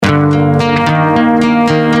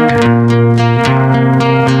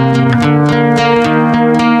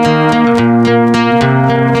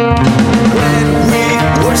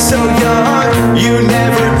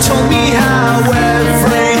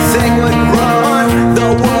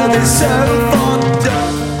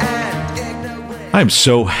I'm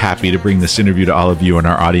so happy to bring this interview to all of you and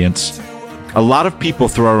our audience. A lot of people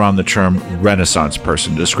throw around the term Renaissance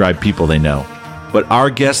person to describe people they know. But our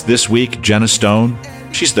guest this week, Jenna Stone,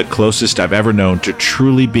 she's the closest I've ever known to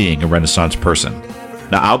truly being a Renaissance person.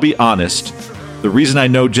 Now, I'll be honest, the reason I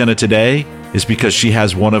know Jenna today is because she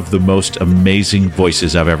has one of the most amazing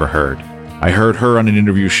voices I've ever heard. I heard her on an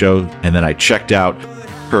interview show, and then I checked out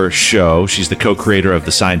her show. She's the co-creator of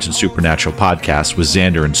the Science and Supernatural podcast with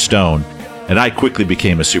Xander and Stone, and I quickly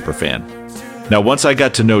became a super fan. Now, once I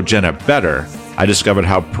got to know Jenna better, I discovered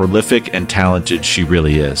how prolific and talented she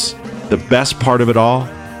really is. The best part of it all,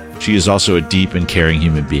 she is also a deep and caring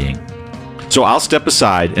human being. So I'll step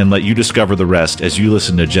aside and let you discover the rest as you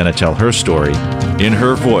listen to Jenna tell her story in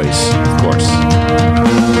her voice, of course.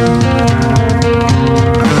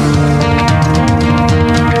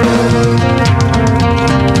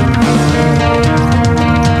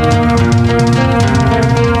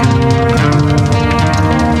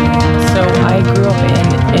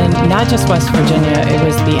 Not just West Virginia, it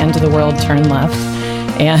was the end of the world, turn left.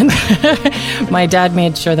 And my dad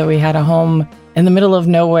made sure that we had a home in the middle of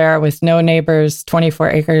nowhere with no neighbors, 24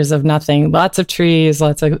 acres of nothing, lots of trees,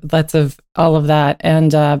 lots of all of that.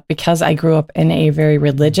 And because I grew up in a very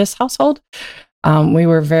religious household, we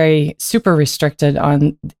were very super restricted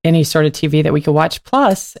on any sort of TV that we could watch.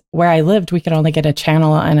 Plus, where I lived, we could only get a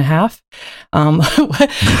channel and a half.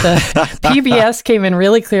 The PBS came in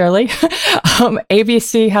really clearly.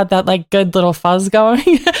 ABC had that like good little fuzz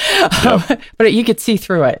going, but you could see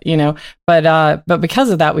through it, you know. But because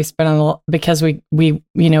of that, because we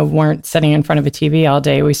weren't sitting in front of a TV all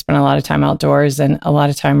day. We spent a lot of time outdoors and a lot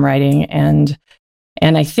of time writing And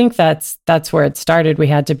I think that's where it started. We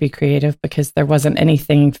had to be creative because there wasn't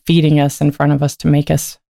anything feeding us in front of us to make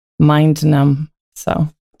us mind numb. So,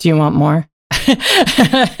 do you want more?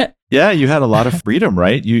 Yeah, you had a lot of freedom,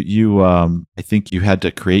 right? You I think you had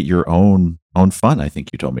to create your own fun. I think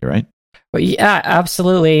you told me, right? Well, yeah,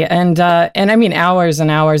 absolutely. And I mean, hours and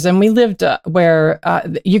hours. And we lived where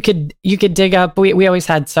you could dig up. We always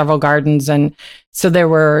had several gardens, and so there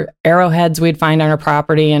were arrowheads we'd find on our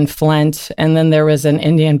property in Flint, and then there was an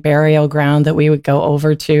Indian burial ground that we would go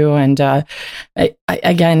over to. And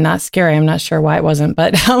again, not scary. I'm not sure why it wasn't,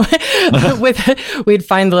 but we'd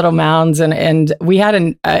find little mounds, and we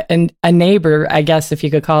had a neighbor, I guess if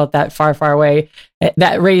you could call it that, far away,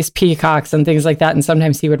 that raised peacocks and things like that. And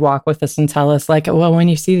sometimes he would walk with us and tell us, like, well, when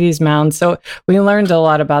you see these mounds. So we learned a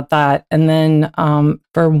lot about that. And then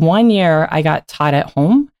for 1 year, I got taught at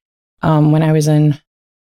home when I was in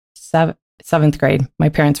seventh grade. My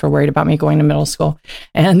parents were worried about me going to middle school.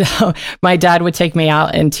 And my dad would take me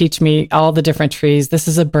out and teach me all the different trees. This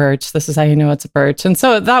is a birch. This is how you know it's a birch. And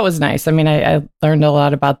so that was nice. I mean, I learned a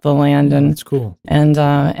lot about the land, and that's cool. And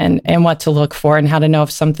what to look for, and how to know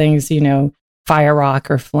if something's, fire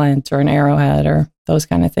rock or flint or an arrowhead or those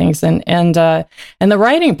kind of things. And the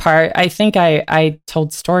writing part, I think I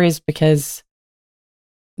told stories because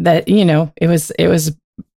that, it was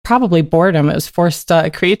probably boredom. It was forced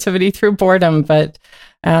creativity through boredom, but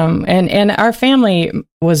and our family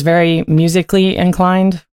was very musically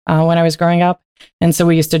inclined when I was growing up. And so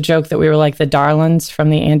we used to joke that we were like the Darlings from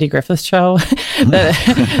the Andy Griffith Show,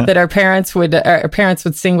 that our parents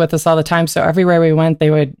would sing with us all the time. So everywhere we went, they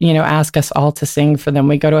would, ask us all to sing for them.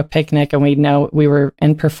 We'd go to a picnic and we'd know we were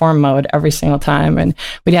in perform mode every single time. And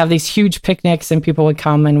we'd have these huge picnics and people would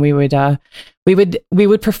come, and we would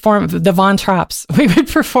perform the Von Trapps. We would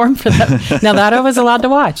perform for them. Now that I was allowed to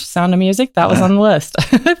watch. Sound of Music, that was on the list.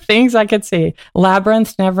 Things I could see.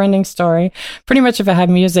 Labyrinth, Neverending Story. Pretty much if it had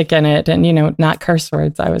music in it and, not curse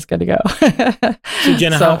words, I was good to go. So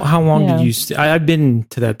Jenna, how long did you I've been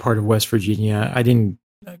to that part of West Virginia. I didn't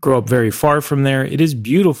grow up very far from there. It is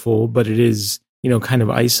beautiful, but it is, kind of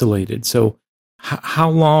isolated. So how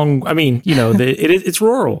long, I mean, it's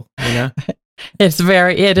rural, It is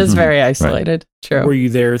very isolated. Right. True. Were you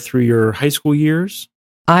there through your high school years?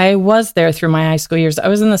 I was there through my high school years. I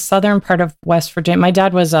was in the southern part of West Virginia. My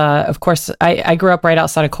dad was, of course, I grew up right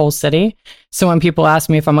outside of Coal City. So when people ask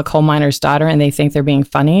me if I'm a coal miner's daughter and they think they're being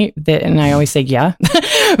funny, and I always say, yeah,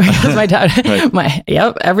 because my dad,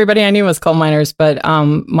 everybody I knew was coal miners, but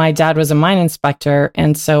my dad was a mine inspector.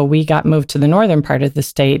 And so we got moved to the northern part of the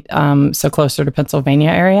state, so closer to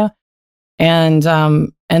Pennsylvania area. And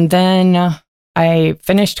then I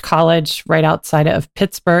finished college right outside of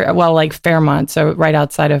Pittsburgh, well, like Fairmont, so right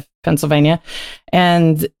outside of Pennsylvania.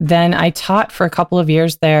 And then I taught for a couple of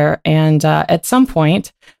years there. And at some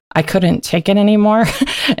point, I couldn't take it anymore.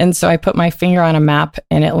 And so I put my finger on a map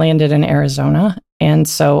and it landed in Arizona. And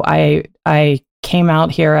so I came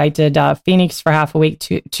out here. I did Phoenix for half a week,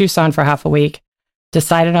 Tucson for half a week,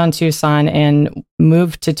 decided on Tucson and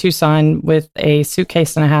moved to Tucson with a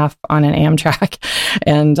suitcase and a half on an Amtrak.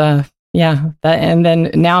 And and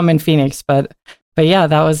then now I'm in Phoenix. But yeah,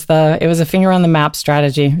 it was a finger on the map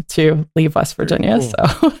strategy to leave West Virginia.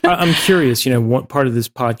 Cool. So I'm curious, what part of this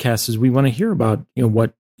podcast is we want to hear about,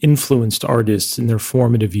 what influenced artists in their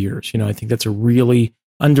formative years. I think that's a really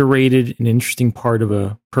underrated and interesting part of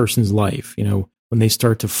a person's life, when they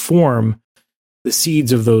start to form the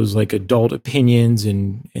seeds of those like adult opinions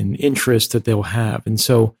and interests that they'll have. And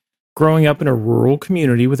so growing up in a rural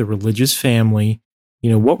community with a religious family,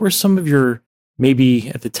 what were some of your, maybe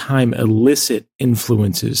at the time, illicit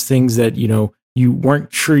influences, things that, you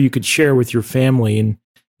weren't sure you could share with your family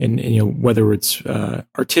and whether it's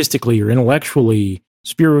artistically or intellectually,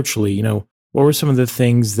 spiritually, what were some of the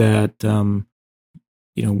things that,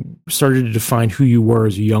 started to define who you were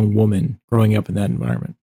as a young woman growing up in that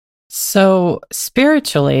environment? So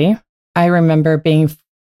spiritually, I remember being,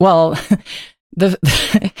 I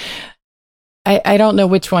don't know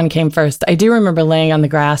which one came first. I do remember laying on the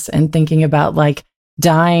grass and thinking about like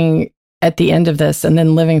dying at the end of this and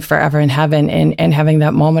then living forever in heaven and having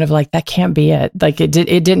that moment of like, that can't be it. Like it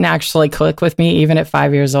didn't actually click with me even at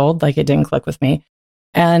 5 years old. Like it didn't click with me.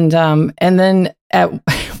 And then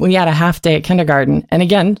we had a half day at kindergarten and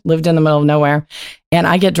again, lived in the middle of nowhere and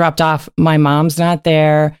I get dropped off. My mom's not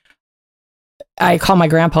there. I call my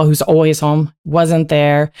grandpa, who's always home, wasn't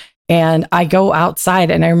there. And I go outside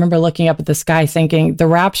and I remember looking up at the sky thinking the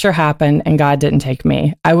rapture happened and God didn't take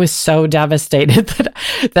me. I was so devastated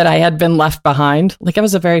that I had been left behind. Like it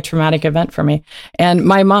was a very traumatic event for me. And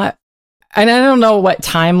my mom, and I don't know what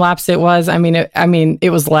time lapse it was. I mean, it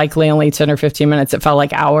was likely only 10 or 15 minutes. It felt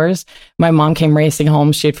like hours. My mom came racing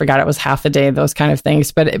home. She'd forgot it was half a day, those kind of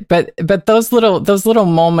things. But those little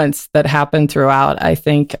moments that happened throughout, I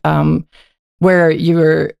think, where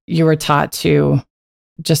you were taught to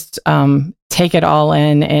just take it all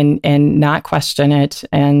in and not question it.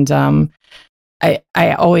 And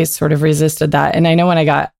I always sort of resisted that. And I know when I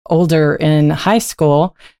got older in high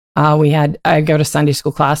school, I go to Sunday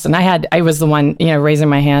school class and I was the one, raising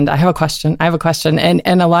my hand. I have a question.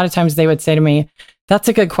 And a lot of times they would say to me, that's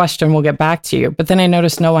a good question. We'll get back to you. But then I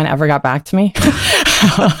noticed no one ever got back to me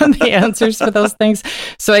on the answers for those things.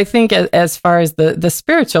 So I think as far as the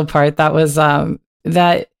spiritual part, that was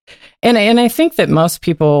that. And I think that most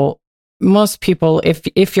people,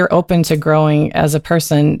 if you're open to growing as a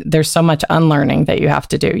person, there's so much unlearning that you have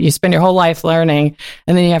to do. You spend your whole life learning,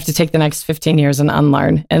 and then you have to take the next 15 years and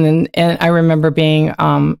unlearn. And I remember being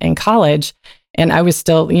in college, and I was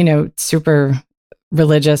still, super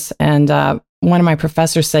religious. And one of my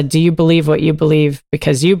professors said, "Do you believe what you believe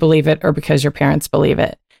because you believe it, or because your parents believe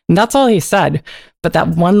it?" And that's all he said. But that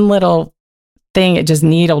one little thing, it just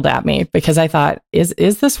needled at me because I thought, is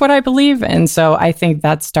this what I believe? And so I think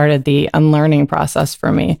that started the unlearning process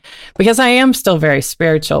for me, because I am still very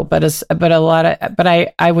spiritual, but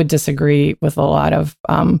I would disagree with a lot of,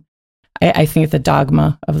 I think the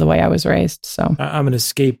dogma of the way I was raised. So I'm an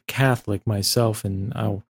escaped Catholic myself, and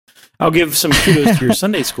I'll give some kudos to your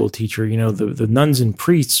Sunday school teacher. The nuns and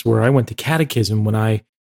priests where I went to catechism, when I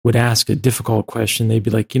would ask a difficult question, they'd be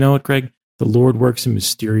like, "You know what, Greg? The Lord works in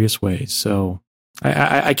mysterious ways." So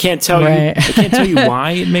I can't tell you. I can't tell you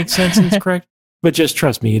why it makes sense and it's correct, but just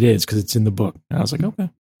trust me, it is, because it's in the book. And I was like, okay,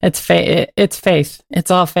 it's faith. It's faith. It's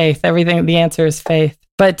all faith. Everything. The answer is faith.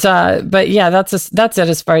 But yeah, that's it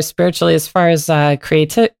as far as spiritually. As far as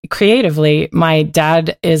creatively, my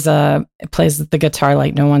dad plays the guitar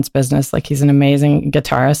like no one's business. Like he's an amazing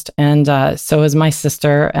guitarist, and so is my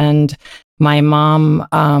sister and my mom.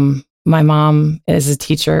 My mom is a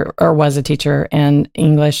teacher, or was a teacher in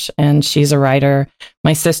English, and she's a writer.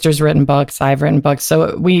 My sister's written books. I've written books.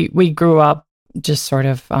 So we grew up just sort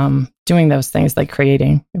of doing those things, like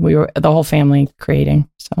creating. We were the whole family creating.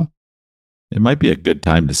 So it might be a good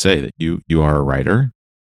time to say that you are a writer,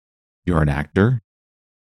 you're an actor,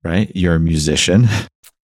 right? You're a musician.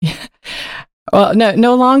 Yeah. Well,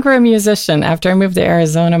 no longer a musician. After I moved to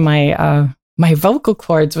Arizona, my vocal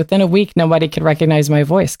cords, within a week, nobody could recognize my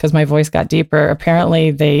voice because my voice got deeper.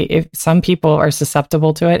 Apparently, some people are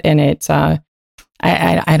susceptible to it, and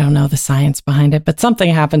I don't know the science behind it, but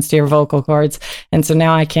something happens to your vocal cords. And so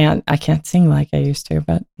now I can't sing like I used to,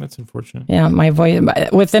 but that's unfortunate. Yeah. My voice,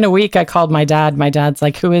 within a week, I called my dad. My dad's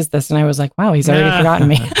like, who is this? And I was like, wow, he's already forgotten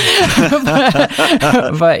me.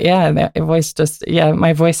 but yeah,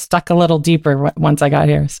 my voice stuck a little deeper once I got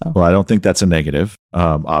here. So, well, I don't think that's a negative,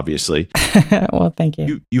 obviously. Well, thank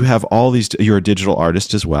you. You have all these, you're a digital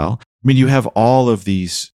artist as well. I mean, you have all of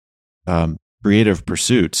these creative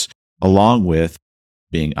pursuits along with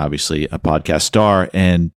being obviously a podcast star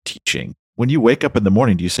and teaching. When you wake up in the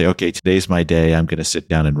morning, do you say, okay, today's my day, I'm going to sit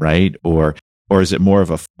down and write? Or is it more of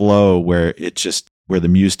a flow where where the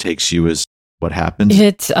muse takes you is what happens?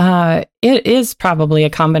 It is probably a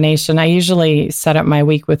combination. I usually set up my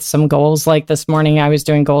week with some goals. Like this morning, I was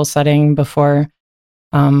doing goal setting before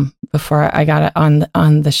I got it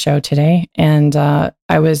on the show today. And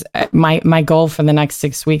my goal for the next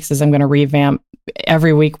 6 weeks is I'm going to revamp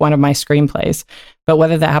every week one of my screenplays. But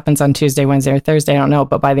whether that happens on Tuesday, Wednesday, or Thursday, I don't know.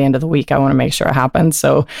 But by the end of the week, I want to make sure it happens.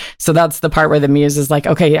 So that's the part where the muse is like,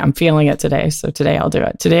 okay, yeah, I'm feeling it today. So today I'll do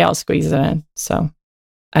it. Today I'll squeeze it in. So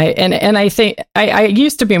I think I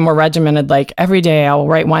used to be more regimented, like every day I'll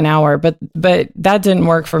write 1 hour, but that didn't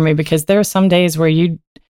work for me because there are some days where you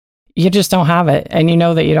just don't have it, and you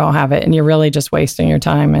know that you don't have it, and you're really just wasting your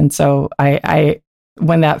time. And so I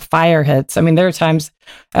when that fire hits, I mean, there are times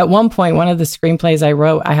at one point, one of the screenplays I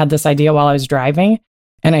wrote, I had this idea while I was driving,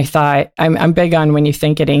 and I thought, I'm big on when you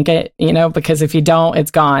think it, ink it, because if you don't,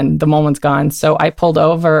 it's gone. The moment's gone. So I pulled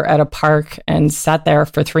over at a park and sat there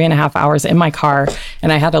for 3.5 hours in my car.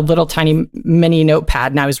 And I had a little tiny mini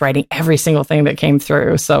notepad and I was writing every single thing that came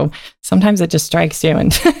through. So sometimes it just strikes you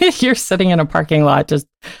and you're sitting in a parking lot, just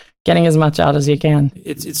getting as much out as you can.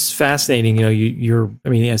 It's fascinating. You're,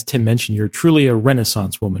 as Tim mentioned, you're truly a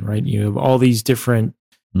Renaissance woman, right? You have all these different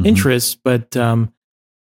interests, but,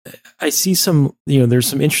 I see there's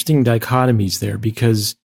some interesting dichotomies there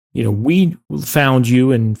because, we found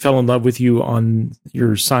you and fell in love with you on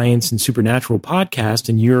your science and supernatural podcast,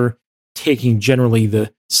 and you're taking generally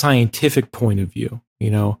the scientific point of view,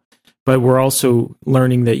 but we're also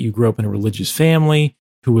learning that you grew up in a religious family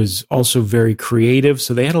who was also very creative.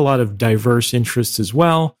 So they had a lot of diverse interests as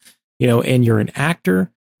well, and you're an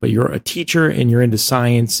actor, but you're a teacher and you're into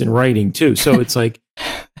science and writing too. So it's like,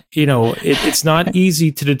 it's not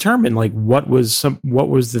easy to determine like what was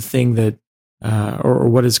the thing that, or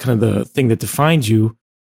what is kind of the thing that defines you,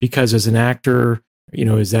 because as an actor,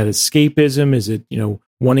 is that escapism? Is it,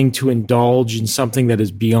 wanting to indulge in something that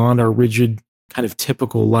is beyond our rigid kind of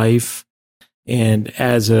typical life? And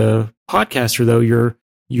as a podcaster though,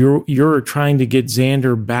 you're trying to get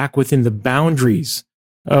Xander back within the boundaries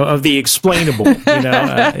of the explainable,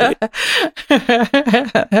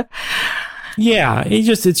 Yeah,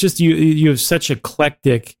 it's just you have such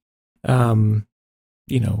eclectic,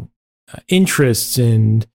 interests,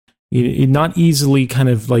 and you're not easily kind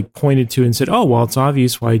of like pointed to and said, oh, well, it's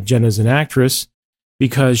obvious why Jenna's an actress,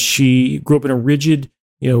 because she grew up in a rigid,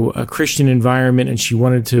 a Christian environment, and she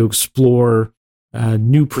wanted to explore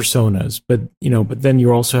new personas. But then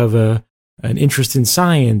you also have an interest in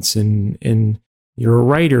science, and you're a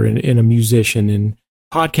writer and a musician and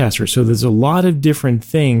podcaster. So there's a lot of different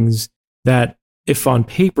things that, if on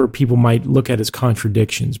paper people might look at as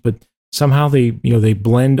contradictions, but somehow they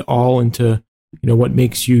blend all into what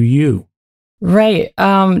makes you you. Right.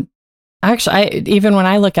 Actually, even when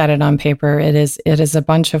I look at it on paper, it is a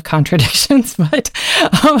bunch of contradictions. But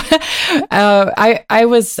I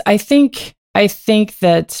think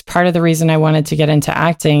that part of the reason I wanted to get into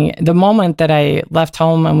acting, the moment that I left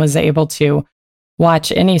home and was able to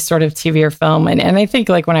watch any sort of TV or film. And I think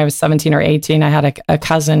like when I was 17 or 18, I had a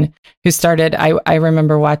cousin who started, I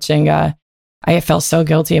remember watching, I felt so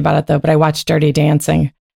guilty about it though, but I watched Dirty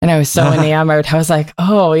Dancing and I was so enamored. I was like,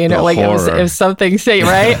 oh, it was something,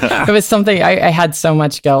 right? It was something, I had so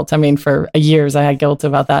much guilt. I mean, for years I had guilt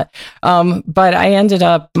about that. But I ended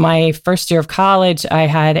up, my first year of college, I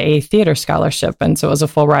had a theater scholarship. And so it was a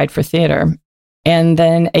full ride for theater. And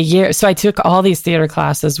then so I took all these theater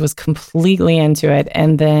classes, was completely into it.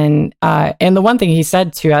 And then, and the one thing he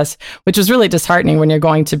said to us, which was really disheartening when you're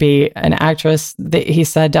going to be an actress, he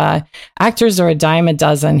said, actors are a dime a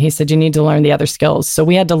dozen. He said, you need to learn the other skills. So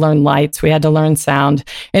we had to learn lights, we had to learn sound.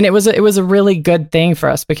 And it was a really good thing for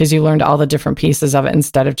us because you learned all the different pieces of it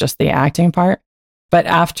instead of just the acting part. But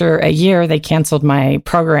after a year, they canceled my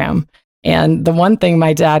program. And the one thing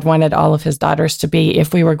my dad wanted all of his daughters to be,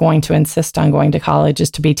 if we were going to insist on going to college,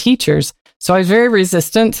 is to be teachers. So I was very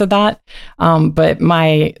resistant to that. But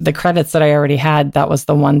the credits that I already had, that was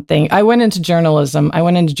the one thing. I went into journalism.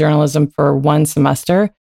 For one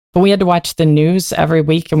semester, but we had to watch the news every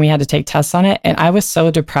week and we had to take tests on it. And I was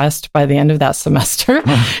so depressed by the end of that semester,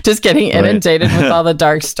 just getting inundated with all the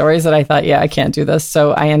dark stories that I thought, I can't do this.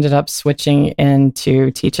 So I ended up switching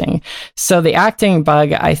into teaching. So the acting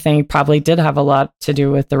bug, I think, probably did have a lot to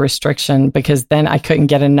do with the restriction, because then I couldn't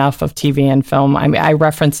get enough of TV and film. I mean, I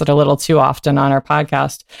reference it a little too often on our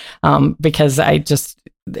podcast because I just...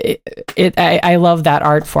 I love that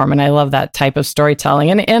art form and I love that type of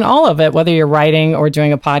storytelling and all of it, whether you're writing or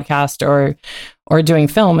doing a podcast or doing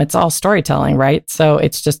film, it's all storytelling, right? So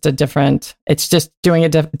it's just doing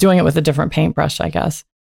it with a different paintbrush, I guess.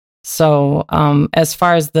 So as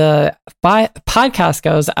far as the podcast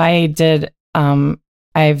goes,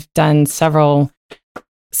 I've done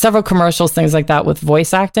several commercials, things like that with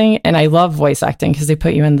voice acting. And I love voice acting because they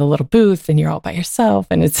put you in the little booth and you're all by yourself.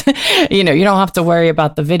 And it's, you don't have to worry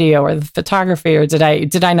about the video or the photography or did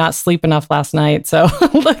I not sleep enough last night? So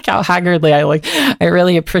look how haggardly I look. I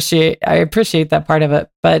really appreciate that part of it.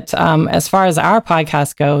 But as far as our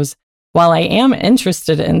podcast goes, while I am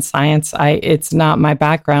interested in science, it's not my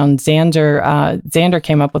background. Xander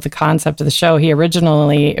came up with the concept of the show. It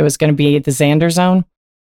was going to be the Xander Zone.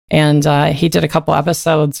 And he did a couple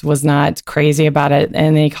episodes, was not crazy about it.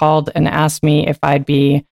 And he called and asked me if I'd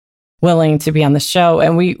be willing to be on the show.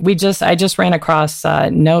 And I just ran across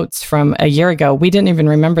notes from a year ago. We didn't even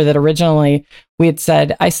remember that originally I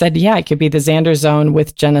said, it could be the Xander Zone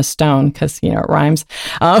with Jenna Stone, because, it rhymes.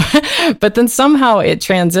 But then somehow it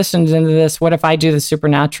transitioned into this, what if I do the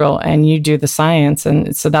supernatural and you do the science?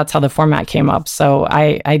 And so that's how the format came up. So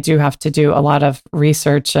I do have to do a lot of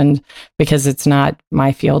research, and because it's not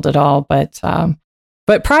my field at all, but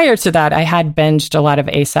prior to that, I had binged a lot of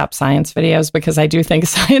ASAP science videos because I do think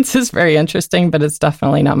science is very interesting, but it's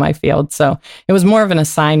definitely not my field. So it was more of an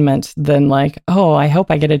assignment than like, I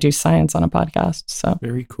hope I get to do science on a podcast. So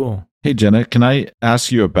very cool. Hey, Jenna, can I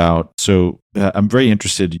ask you about, I'm very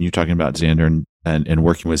interested in you talking about Xander and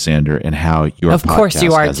working with Xander and how your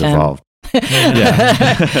podcast has evolved.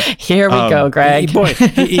 Here we go, Greg.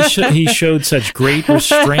 He showed such great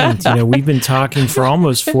restraint. We've been talking for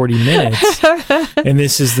almost 40 minutes, and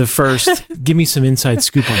this is the first. Give me some inside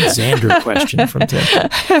scoop on Xander question from Tim.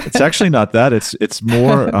 It's actually not that. It's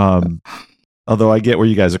more. Although I get where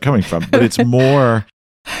you guys are coming from, but it's more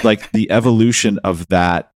like the evolution of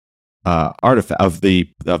that artifact of the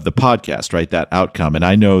podcast, right? That outcome, and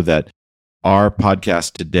I know that our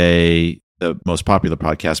podcast today, the most popular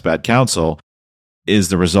podcast, Bad Counsel, is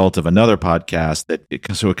the result of another podcast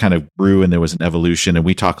it kind of grew and there was an evolution, and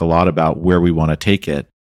we talk a lot about where we want to take it.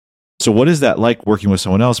 So what is that like working with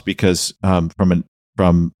someone else? Because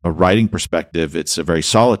from a writing perspective, it's a very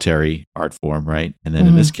solitary art form, right? And then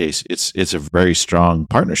in this case, it's a very strong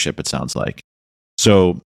partnership, it sounds like.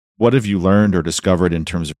 So what have you learned or discovered in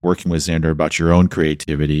terms of working with Xander about your own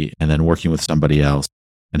creativity and then working with somebody else,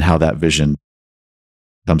 and how that vision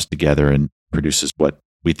comes together and produces what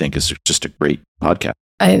we think is just a great podcast?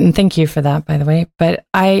 And thank you for that, by the way. But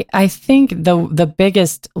I think the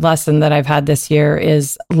biggest lesson that I've had this year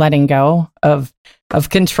is letting go of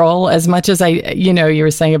control. As much as you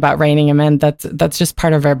were saying about reining him in, that's just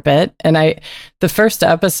part of our bit. And the first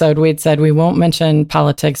episode we'd said we won't mention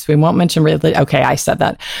politics, we won't mention religion. Okay, I said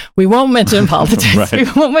that. We won't mention politics. Right. We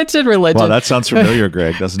won't mention religion. Well, that sounds familiar,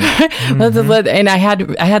 Greg, doesn't it? And I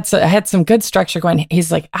had some good structure going.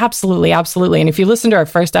 He's like, absolutely, absolutely. And if you listen to our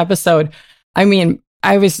first episode, I mean,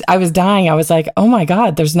 I was dying. I was like, oh my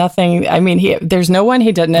God, there's nothing. I mean, there's no one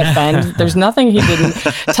he didn't offend. There's nothing he didn't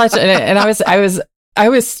touch. And I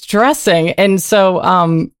was stressing. And so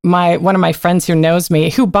one of my friends who knows me,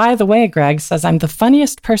 who, by the way, Greg, says I'm the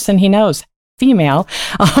funniest person he knows, female,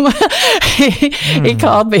 he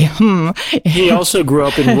called me. He also grew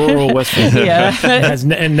up in rural West Virginia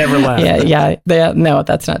and never left. No,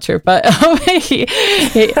 that's not true. But he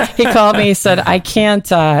called me. He said, I can't.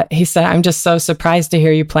 He said, I'm just so surprised to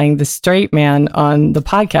hear you playing the straight man on the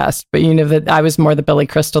podcast. But that I was more the Billy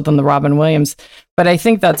Crystal than the Robin Williams. But I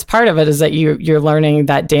think that's part of it, is that you're learning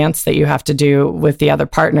that dance that you have to do with the other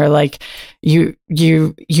partner. Like you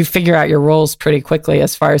figure out your roles pretty quickly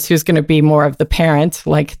as far as who's going to be more of the parent,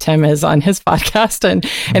 like Tim is on his podcast, and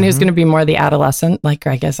who's going to be more the adolescent, like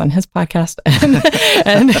Greg is on his podcast.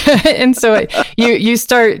 And so you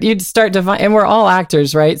start defining, and we're all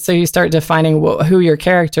actors, right? So you start defining who your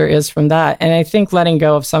character is from that. And I think letting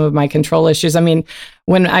go of some of my control issues. I mean,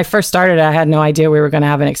 when I first started, I had no idea we were going to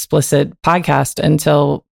have an explicit podcast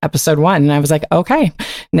until episode 1. And I was like, okay,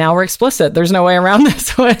 now we're explicit. There's no way around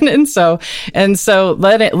this one. And so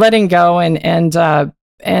letting go and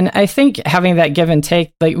I think having that give and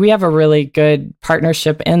take, like we have a really good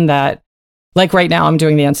partnership in that like right now I'm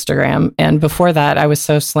doing the Instagram. And before that, I was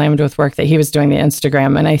so slammed with work that he was doing the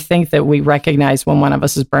Instagram. And I think that we recognize when one of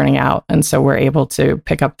us is burning out. And so we're able to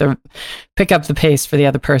pick up the pace for the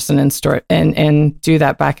other person and do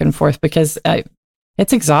that back and forth, because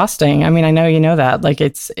it's exhausting. I mean, I know you know that, like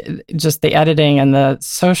it's just the editing and the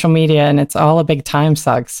social media, and it's all a big time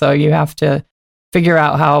suck. So you have to figure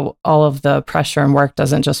out how all of the pressure and work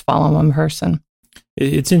doesn't just fall on one person.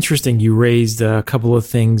 It's interesting. You raised a couple of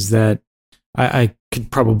things that I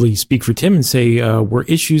could probably speak for Tim and say were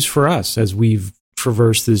issues for us as we've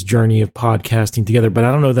traversed this journey of podcasting together. But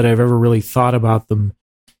I don't know that I've ever really thought about them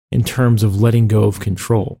in terms of letting go of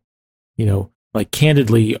control. You know, like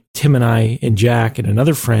candidly, Tim and I and Jack and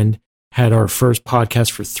another friend had our first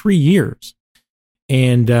podcast for 3 years.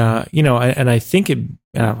 And, I think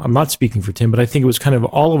I'm not speaking for Tim, but I think it was kind of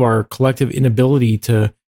all of our collective inability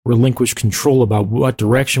to relinquish control about what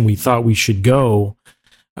direction we thought we should go.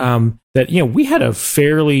 That, we had a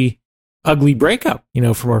fairly ugly breakup,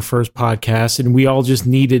 from our first podcast, and we all just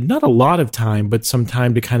needed not a lot of time, but some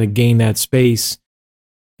time to kind of gain that space.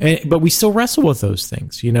 But we still wrestle with those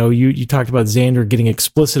things. You talked about Xander getting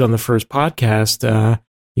explicit on the first podcast.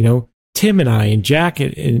 Tim and I and Jack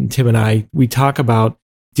and Tim and I, we talk about,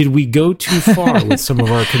 did we go too far with some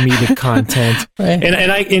of our comedic content? Right.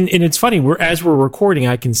 And it's funny, as we're recording,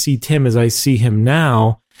 I can see Tim as I see him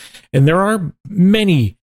now. And there are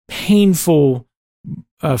many painful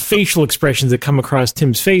facial expressions that come across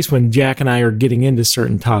Tim's face when Jack and I are getting into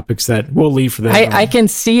certain topics that we'll leave for that. I can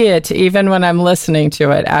see it even when I'm listening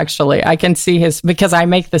to it, actually. I can see because I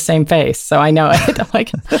make the same face, so I know it. I'm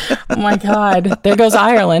like, oh my God, there goes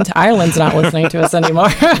Ireland. Ireland's not listening to us anymore.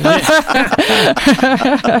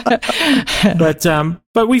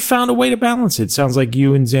 But we found a way to balance it. Sounds like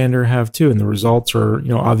you and Xander have too, and the results are,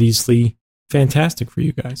 obviously fantastic for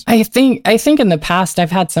you guys. I think in the past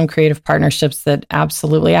I've had some creative partnerships that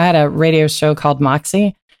absolutely. I had a radio show called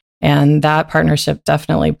Moxie, and that partnership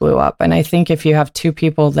definitely blew up. And I think if you have two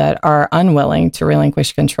people that are unwilling to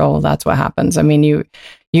relinquish control, that's what happens. I mean, you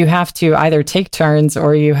have to either take turns,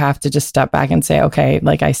 or you have to just step back and say, okay,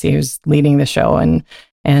 like I see who's leading the show,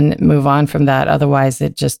 and move on from that. Otherwise,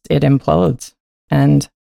 it implodes. And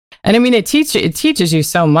I mean, it teaches you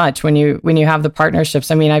so much when you have the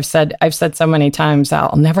partnerships. I mean, I've said so many times,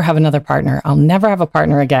 I'll never have another partner. I'll never have a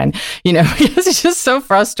partner again, because it's just so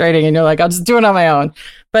frustrating. And you're like, I'll just do it on my own.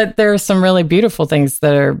 But there are some really beautiful things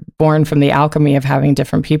that are born from the alchemy of having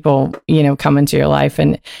different people, come into your life,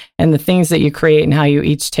 and the things that you create and how you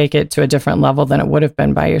each take it to a different level than it would have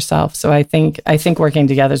been by yourself. So I think working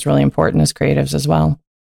together is really important as creatives as well.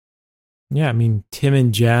 Yeah. I mean, Tim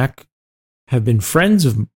and Jack have been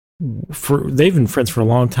they've been friends for a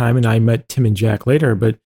long time, and I met Tim and Jack later,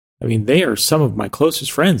 but I mean, they are some of my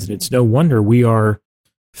closest friends, and it's no wonder we are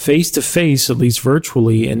face to face, at least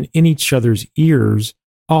virtually, and in each other's ears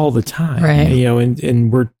all the time. Right.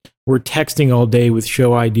 And we're texting all day with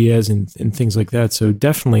show ideas and things like that. So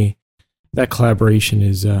definitely that collaboration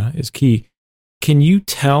is key. Can you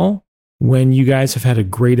tell when you guys have had a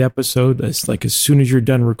great episode? It's like as soon as you're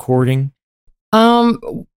done recording?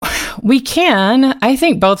 We can. I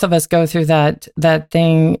think both of us go through that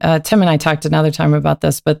thing. Tim and I talked another time about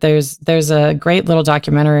this, but there's a great little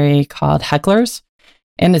documentary called Hecklers,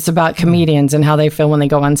 and it's about comedians and how they feel when they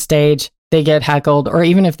go on stage, they get heckled, or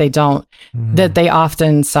even if they don't, that they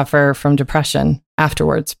often suffer from depression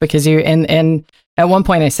afterwards, because and at one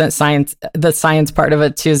point I sent the science part of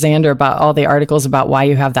it to Xander about all the articles about why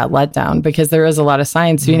you have that letdown, because there is a lot of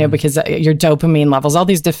science, because your dopamine levels, all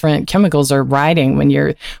these different chemicals are riding when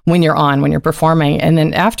you're performing. And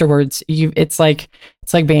then afterwards it's like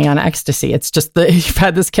being on ecstasy. It's just you've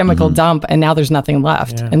had this chemical dump, and now there's nothing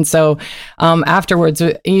left. Yeah. And so, afterwards,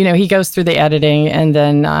 he goes through the editing, and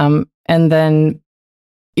then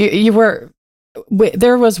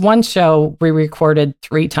there was one show we recorded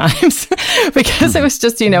 3 times because it was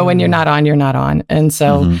just, when you're not on, you're not on. And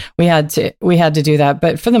so we had to do that.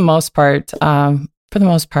 But for the most part,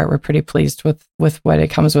 we're pretty pleased with what it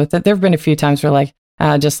comes with. There have been a few times where like,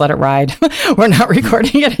 just let it ride. We're not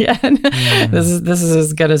recording it again. This is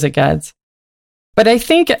as good as it gets. But I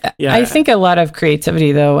think a lot of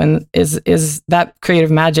creativity, though, and is that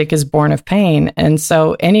creative magic is born of pain. And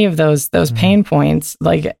so any of those pain points,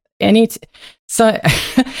 like so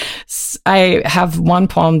I have one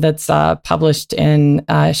poem that's published in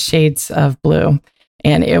Shades of Blue,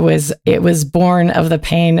 and it was born of the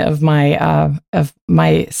pain of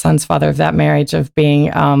my son's father, of that marriage, of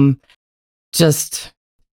being just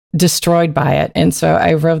destroyed by it. And so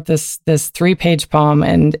I wrote this 3-page poem,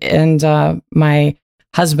 and my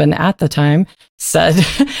husband at the time said,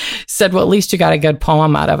 well, at least you got a good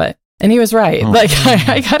poem out of it. And he was right.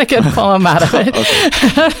 I got a good poem out of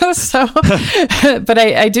it. So, but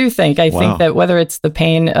I do think, think that whether it's the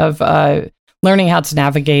pain of learning how to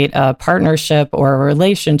navigate a partnership or a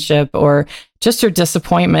relationship or just your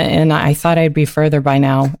disappointment, and I thought I'd be further by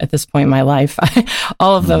now at this point in my life,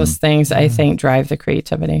 all of those things, I think, drive the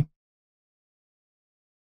creativity.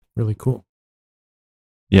 Really cool.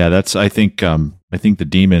 Yeah, I think the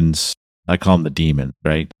demons, I call them the demons,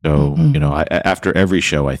 right? So, after every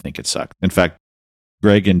show, I think it sucked. In fact,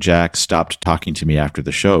 Greg and Jack stopped talking to me after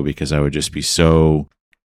the show because I would just be so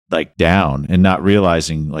down and not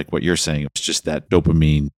realizing what you're saying. It was just that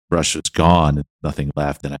dopamine rush was gone and nothing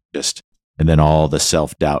left. And and then all the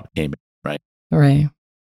self-doubt came in, right? Right.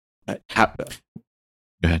 Go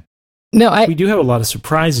ahead. No, we do have a lot of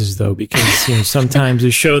surprises though, because sometimes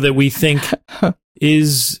a show that we think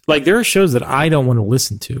is there are shows that I don't want to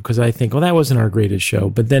listen to because I think, that wasn't our greatest show.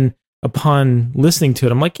 But then upon listening to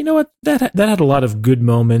it, I'm like, you know what, that had a lot of good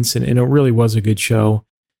moments and it really was a good show.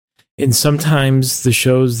 And sometimes the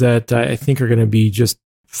shows that I think are going to be just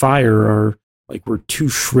fire are we're too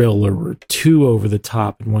shrill or we're too over the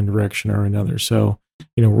top in one direction or another. So,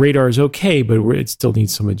 Radar is okay, but it still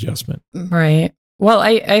needs some adjustment. Right. Well,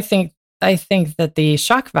 I think that the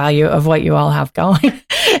shock value of what you all have going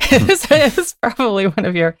is probably one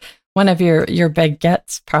of your big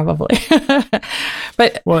gets, probably.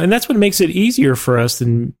 But and that's what makes it easier for us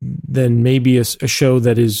than maybe a show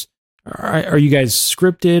that is. Are you guys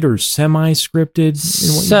scripted or semi-scripted?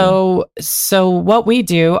 So what we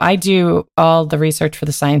do, I do all the research for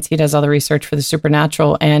the science. He does all the research for the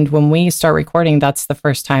supernatural. And when we start recording, that's the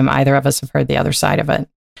first time either of us have heard the other side of it.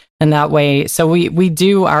 And that way, so we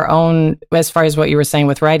do our own, as far as what you were saying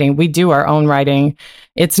with writing, we do our own writing.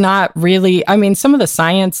 It's not really, some of the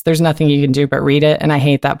science, there's nothing you can do but read it. And I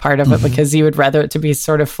hate that part of it because you would rather it to be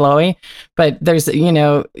sort of flowy. But there's,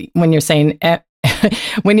 when you're saying,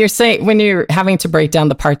 when you're having to break down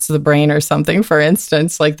the parts of the brain or something, for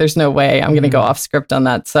instance, there's no way I'm going to go off script on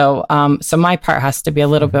that. So my part has to be a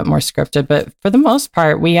little bit more scripted, but for the most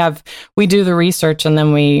part, we do the research and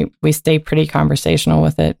then we stay pretty conversational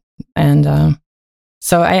with it. And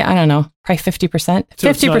so I don't know, probably 50%,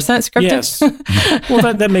 50% scripted. Yes.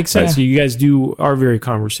 Well, that makes sense. Yeah. You guys are very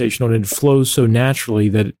conversational and it flows so naturally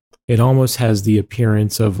that it almost has the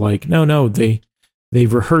appearance of no,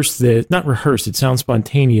 they've rehearsed it. Not rehearsed, it sounds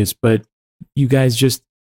spontaneous, but you guys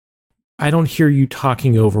I don't hear you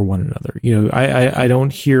talking over one another. I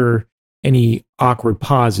don't hear any awkward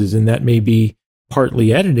pauses, and that may be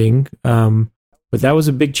partly editing. But that was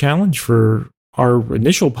a big challenge for our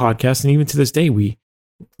initial podcast, and even to this day,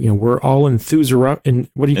 we're all enthusiastic. And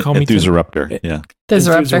what do you call me? Enthusiaruptor. Yeah.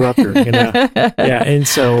 Enthusiaruptor. Yeah. And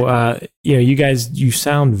so, you guys, you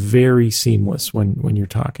sound very seamless when you're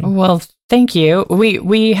talking. Well, thank you.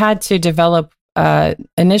 We had to develop,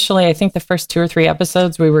 initially, I think the first 2 or 3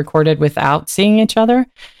 episodes we recorded without seeing each other.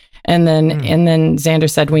 And then Xander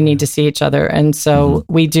said we need to see each other. And so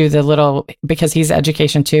we do the little, because he's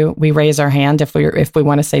education too, we raise our hand if we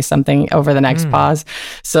want to say something over the next pause.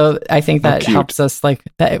 So I think that helps us,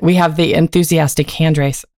 that we have the enthusiastic hand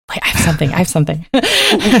raise. I have something.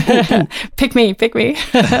 Pick me.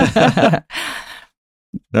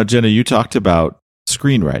 Now, Jenna, you talked about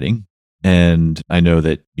screenwriting, and I know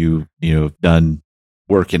that you've done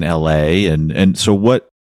work in LA, and so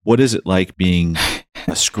what is it like being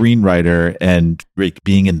a screenwriter and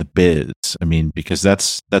being in the biz? Because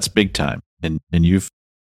that's big time, and you've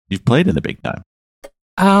played in the big time.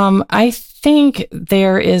 I think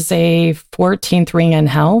there is a 14th ring in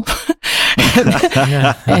hell.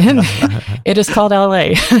 and it is called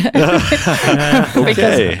LA.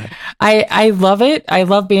 Okay. I love it. I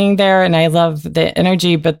love being there and I love the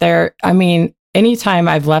energy, but anytime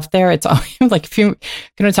I've left there, it's always if you're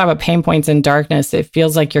going to talk about pain points in darkness, it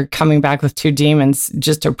feels like you're coming back with 2 demons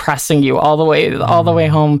just oppressing you all the way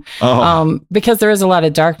home. Because there is a lot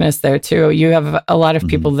of darkness there too. You have a lot of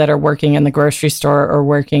people that are working in the grocery store or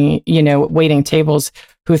working, waiting tables,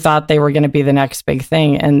 who thought they were going to be the next big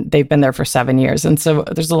thing, and they've been there for 7 years. And so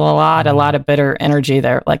there's a lot of bitter energy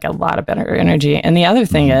there, a lot of bitter energy. And the other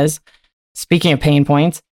thing is, speaking of pain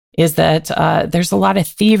points, is that there's a lot of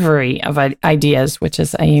thievery of ideas, which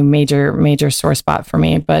is a major sore spot for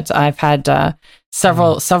me. But I've had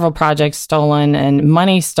several projects stolen and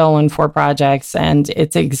money stolen for projects, and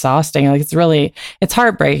it's exhausting. It's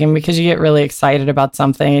heartbreaking because you get really excited about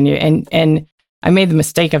something, and I made the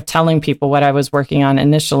mistake of telling people what I was working on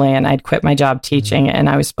initially, and I'd quit my job teaching, and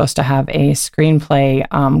I was supposed to have a screenplay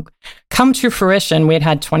come to fruition. We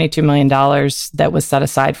had $22 million that was set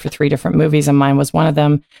aside for 3 different movies, and mine was one of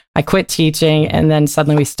them. I quit teaching, and then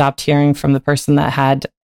suddenly we stopped hearing from the person that had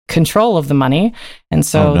control of the money. And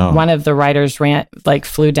so one of the writers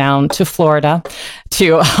flew down to Florida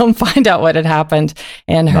to find out what had happened.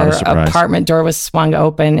 And her apartment door was swung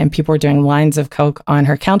open and people were doing lines of coke on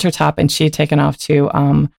her countertop. And she had taken off to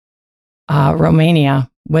Romania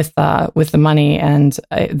with the money, and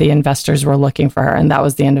the investors were looking for her. And that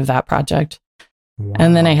was the end of that project. Wow.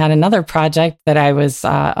 And then I had another project that I was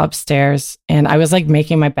upstairs, and I was like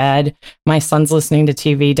making my bed. My son's listening to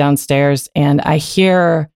TV downstairs, and I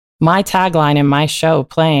hear my tagline in my show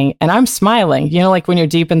playing, and I'm smiling. You know, like when you're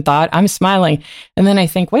deep in thought, I'm smiling. And then I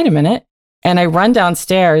think, wait a minute. And I run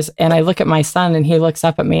downstairs and I look at my son, and he looks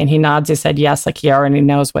up at me and he nods. He said, yes, like he already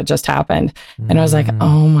knows what just happened. And I was like,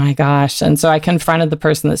 oh my gosh. And so I confronted the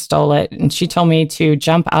person that stole it, and she told me to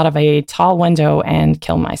jump out of a tall window and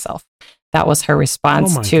kill myself. That was her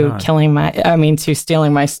response to to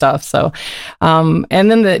stealing my stuff. So, and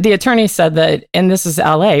then the attorney said that, and this is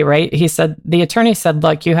LA, right? The attorney said,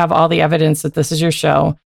 look, you have all the evidence that this is your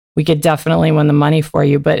show. We could definitely win the money for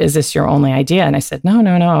you, but is this your only idea? And I said, no.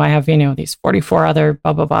 I have, these 44 other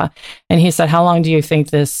blah, blah, blah. And he said, how long do you think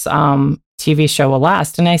this TV show will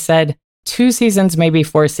last? And I said, 2 seasons, maybe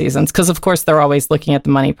 4 seasons. Because of course they're always looking at the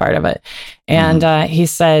money part of it. And he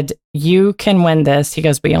said, you can win this. He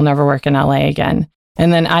goes, but you'll never work in LA again.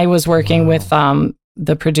 And then I was working with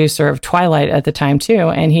the producer of Twilight at the time too.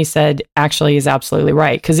 And he said, actually, he's absolutely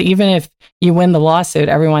right. Because even if you win the lawsuit,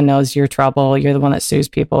 everyone knows you're trouble. You're the one that sues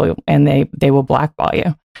people, and they will blackball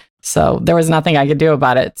you. So there was nothing I could do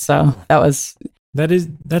about it. So that's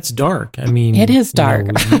dark. I mean, it is dark.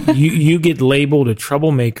 You get labeled a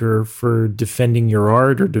troublemaker for defending your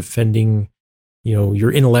art or defending,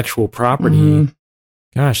 your intellectual property. Mm-hmm.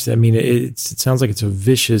 Gosh, I mean, it sounds like it's a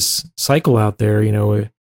vicious cycle out there.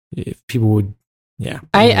 If people would. Yeah,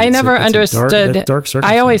 I never understood. Dark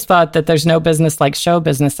I always thought that there's no business like show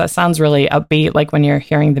business. That sounds really upbeat, like when you're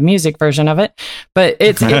hearing the music version of it. But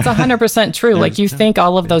it's 100% true. Like you think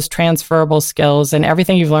all of those transferable skills and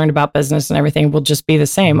everything you've learned about business and everything will just be the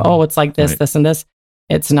same. Oh, it's like this, this, and this.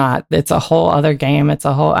 It's not. It's a whole other game. It's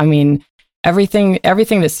a whole. I mean, everything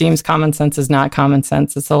that seems common sense is not common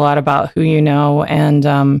sense. It's a lot about who you know,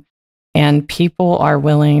 and people are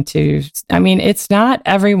willing to, I mean, it's not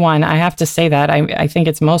everyone. I have to say that. I think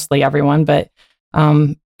it's mostly everyone, but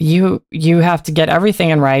you have to get everything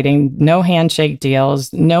in writing, no handshake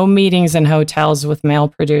deals, no meetings in hotels with male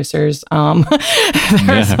producers. You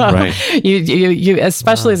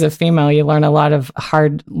especially as a female, you learn a lot of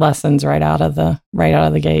hard lessons right out of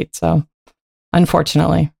the gate. So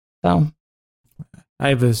unfortunately, I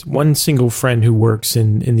have one single friend who works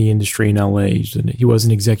in the industry in LA. He was an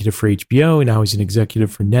executive for HBO, and now he's an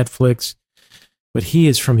executive for Netflix. But he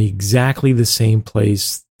is from exactly the same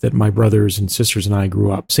place that my brothers and sisters and I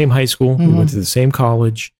grew up. Same high school. Mm-hmm. We went to the same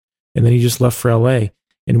college, and then he just left for LA.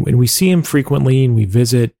 And we see him frequently, and we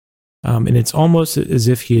visit. And it's almost as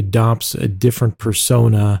if he adopts a different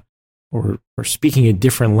persona or speaking a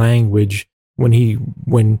different language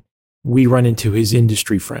when we run into his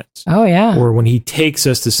industry friends. Oh, yeah. Or when he takes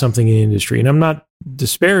us to something in the industry. And I'm not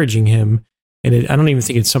disparaging him, and I don't even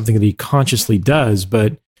think it's something that he consciously does,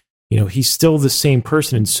 but, he's still the same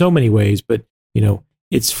person in so many ways, but,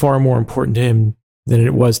 it's far more important to him than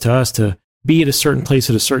it was to us to be at a certain place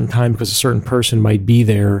at a certain time because a certain person might be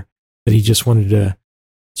there that he just wanted to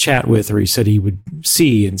chat with, or he said he would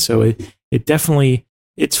see. And so it definitely...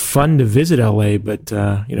 It's fun to visit LA, but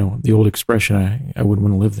the old expression, I wouldn't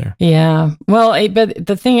want to live there. Yeah. Well, but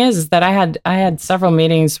the thing is that I had several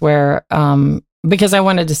meetings where because I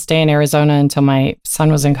wanted to stay in Arizona until my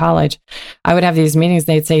son was in college, I would have these meetings.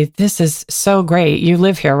 They'd say, "This is so great. You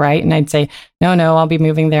live here, right?" And I'd say, "No, I'll be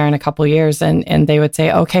moving there in a couple of years." And they would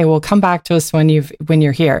say, "Okay, well, come back to us when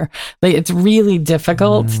you're here." Like, it's really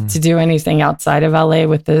difficult to do anything outside of LA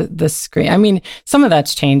with the screen. I mean, some of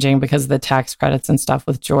that's changing because of the tax credits and stuff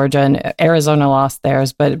with Georgia, and Arizona lost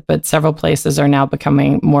theirs, but several places are now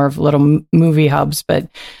becoming more of little movie hubs. But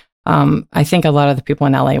I think a lot of the people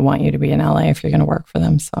in LA want you to be in LA if you're going to work for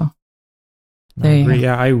them. So there you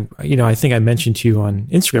go. Yeah, I think I mentioned to you on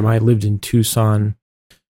Instagram, I lived in Tucson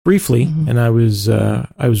briefly, and I was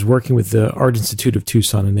working with the Art Institute of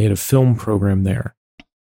Tucson, and they had a film program there.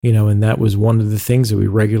 And that was one of the things that we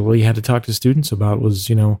regularly had to talk to students about was,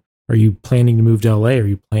 are you planning to move to LA? Are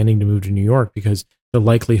you planning to move to New York? Because the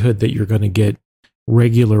likelihood that you're going to get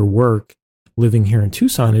regular work living here in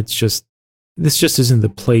Tucson, this just isn't the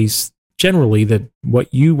place generally that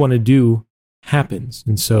what you want to do happens.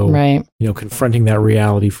 And so, right. Confronting that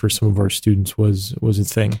reality for some of our students was a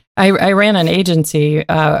thing. I ran an agency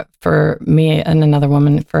for me and another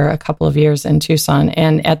woman for a couple of years in Tucson,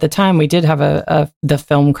 and at the time we did have the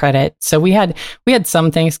film credit. So we had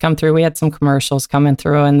some things come through. We had some commercials coming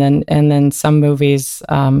through, and then some movies.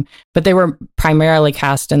 But they were primarily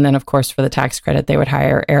cast, and then of course for the tax credit they would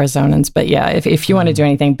hire Arizonans. But yeah, if you want to do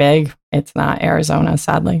anything big, it's not Arizona,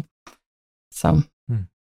 sadly.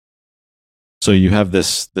 So you have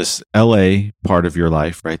this LA part of your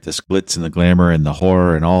life, right? This glitz and the glamour and the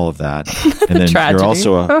horror and all of that. And then you're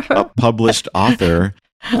also a published author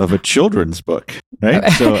of a children's book,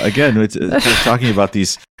 right? So again, it's we're talking about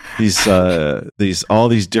these all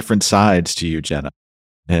these different sides to you, Jenna.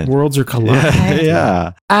 And worlds are colliding.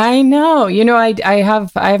 Yeah. I know. I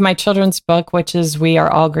have my children's book, which is We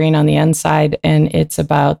Are All Green on the Inside, and it's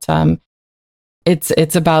about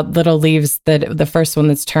It's about little leaves that the first one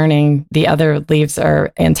that's turning, the other leaves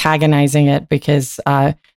are antagonizing it because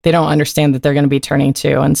they don't understand that they're going to be turning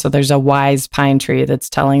too. And so there's a wise pine tree that's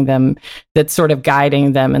telling them, that's sort of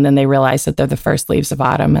guiding them. And then they realize that they're the first leaves of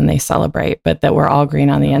autumn and they celebrate, but that we're all green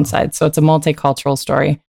on the inside. So it's a multicultural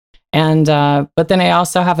story. And but then I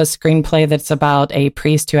also have a screenplay that's about a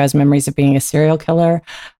priest who has memories of being a serial killer.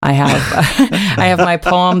 I have I have my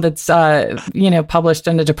poem that's published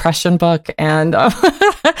in a depression book, and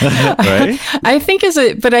right? I think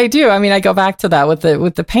but I do. I mean, I go back to that with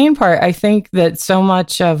the pain part. I think that so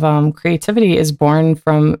much of creativity is born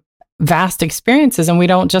from vast experiences, and we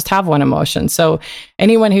don't just have one emotion. So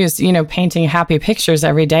anyone who's painting happy pictures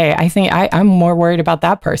every day, I think I'm more worried about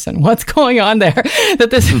that person. What's going on there? That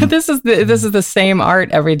this is the same art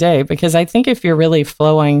every day. Because I think if you're really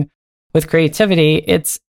flowing with creativity,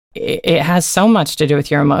 it has so much to do with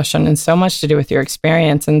your emotion and so much to do with your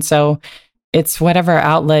experience. And so it's whatever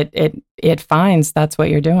outlet it finds, that's what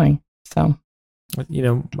you're doing. So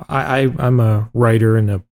I'm a writer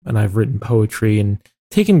and I've written poetry and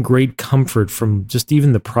taken great comfort from just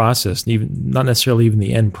even the process, and even not necessarily even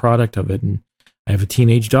the end product of it. And I have a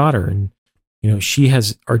teenage daughter, and she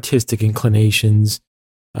has artistic inclinations,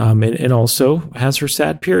 and also has her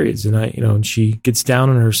sad periods. And and she gets down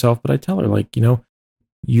on herself. But I tell her,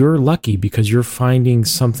 you're lucky because you're finding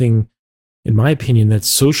something, in my opinion, that's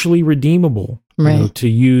socially redeemable, right, to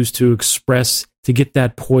use to express, to get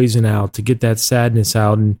that poison out, to get that sadness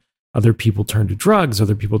out. And other people turn to drugs,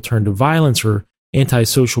 other people turn to violence or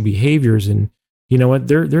antisocial behaviors, and you know what?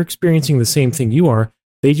 They're experiencing the same thing you are.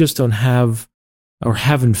 They just don't have or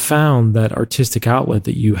haven't found that artistic outlet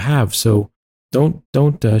that you have. So don't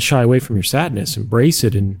shy away from your sadness. Embrace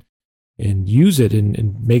it and use it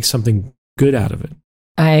and make something good out of it.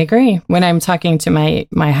 I agree. When I'm talking to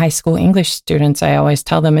my high school English students, I always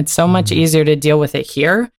tell them it's so much easier to deal with it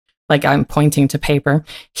here. Like I'm pointing to paper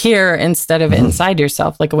here instead of inside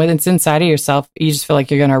yourself. Like when it's inside of yourself, you just feel like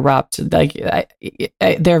you're going to erupt. Like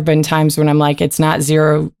there have been times when I'm like, it's not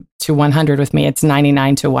 0 to 100 with me. It's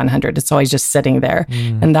 99 to 100. It's always just sitting there.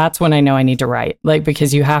 And that's when I know I need to write,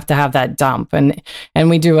 because you have to have that dump. And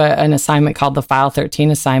we do an assignment called the File 13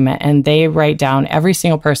 assignment, and they write down every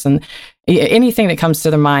single person, anything that comes to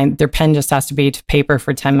their mind. Their pen just has to be to paper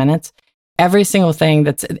for 10 minutes. Every single thing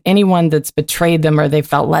that's anyone that's betrayed them or they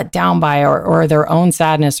felt let down by or their own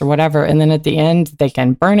sadness or whatever. And then at the end, they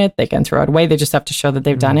can burn it, they can throw it away. They just have to show that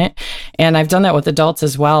they've done it. And I've done that with adults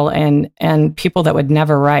as well. And people that would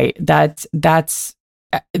never write, that's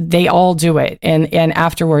they all do it. And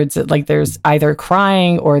afterwards, there's either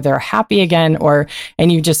crying or they're happy again,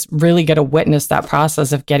 and you just really get to witness that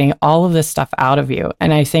process of getting all of this stuff out of you.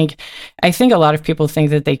 And I think a lot of people think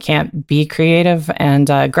that they can't be creative. And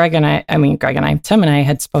Tim and I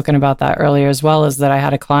had spoken about that earlier as well, is that I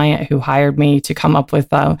had a client who hired me to come up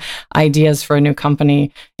with ideas for a new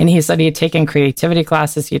company. And he said he had taken creativity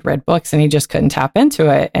classes, he'd read books, and he just couldn't tap into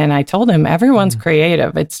it. And I told him, everyone's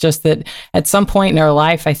creative. It's just that at some point in our life,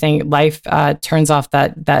 I think life turns off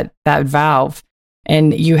that valve,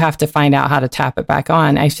 and you have to find out how to tap it back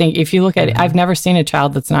on. I think if you look at it, I've never seen a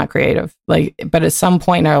child that's not creative, but at some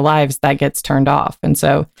point in our lives that gets turned off. And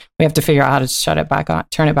so we have to figure out how to shut it back on,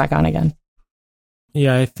 turn it back on again.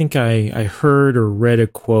 Yeah, I think I heard or read a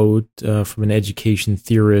quote from an education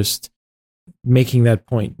theorist making that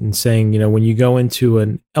point and saying, when you go into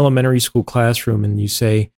an elementary school classroom and you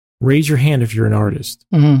say, raise your hand if you're an artist,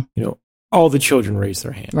 all the children raise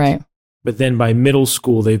their hands. Right. But then by middle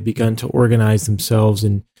school, they've begun to organize themselves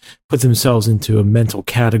and put themselves into a mental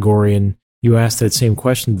category. And you ask that same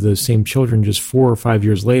question to those same children just 4 or 5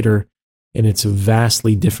 years later, and it's a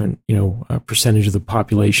vastly different, percentage of the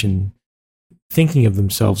population thinking of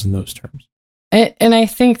themselves in those terms. And I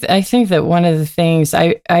think that one of the things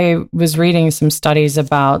I was reading some studies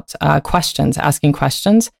about questions, asking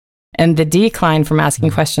questions, and the decline from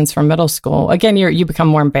asking questions from middle school. Again, you become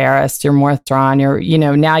more embarrassed, you're more withdrawn,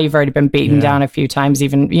 now you've already been beaten down a few times,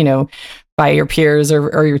 even, by your peers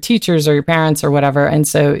or your teachers or your parents or whatever. And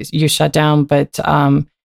so you shut down. But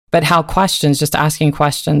how questions, just asking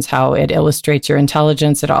questions, how it illustrates your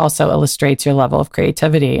intelligence, it also illustrates your level of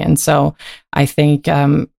creativity. And so I think,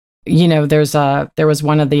 there was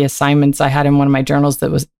one of the assignments I had in one of my journals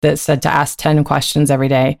that said to ask 10 questions every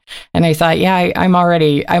day. And I thought, I'm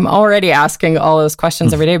already asking all those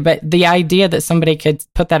questions every day. But the idea that somebody could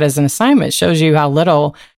put that as an assignment shows you how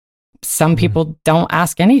little some people don't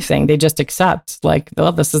ask anything. They just accept, like, oh,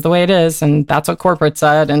 this is the way it is, and that's what corporate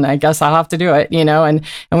said, and I guess I'll have to do it, and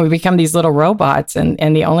we become these little robots, and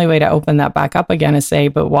the only way to open that back up again is say,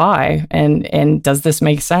 but why? And does this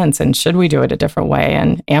make sense? And should we do it a different way?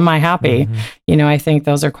 And am I happy? I think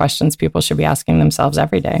those are questions people should be asking themselves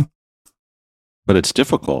every day. But it's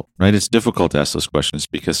difficult, right? It's difficult to ask those questions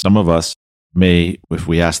because some of us if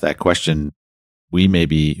we ask that question, we may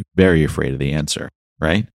be very afraid of the answer.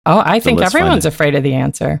 Right? Oh, I think everyone's afraid of the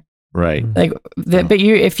answer. Right. Like,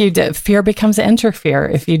 but fear becomes interfere.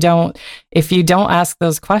 If you don't ask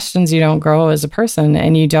those questions, you don't grow as a person,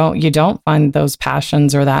 and you don't find those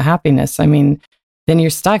passions or that happiness. I mean, then you're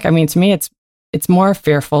stuck. I mean, to me, it's more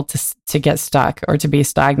fearful to get stuck or to be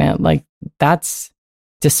stagnant. Like, that's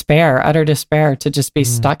despair, utter despair, to just be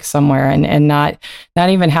stuck somewhere and not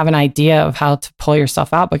even have an idea of how to pull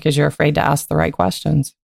yourself out because you're afraid to ask the right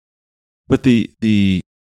questions. But I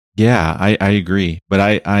agree. But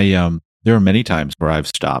I there are many times where I've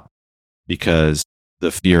stopped because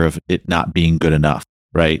the fear of it not being good enough,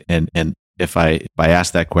 right? And if I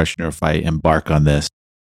ask that question or if I embark on this,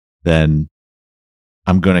 then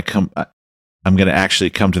I'm going to actually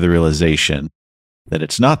come to the realization that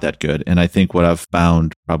it's not that good. And I think what I've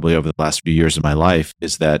found probably over the last few years of my life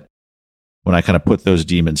is that when I kind of put those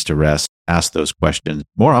demons to rest, ask those questions,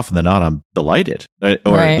 more often than not, I'm delighted,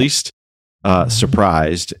 or at least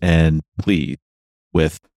surprised and pleased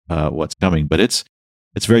with what's coming. But it's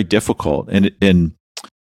very difficult, and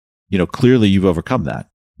clearly you've overcome that,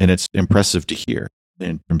 and it's impressive to hear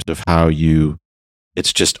in terms of how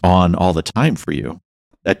it's just on all the time for you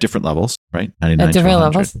at different levels, right? At different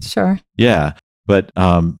levels, sure. Yeah, but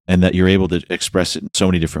and that you're able to express it in so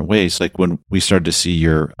many different ways. Like when we started to see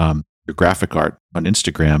your graphic art on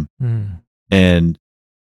Instagram, and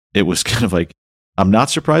it was kind of like, I'm not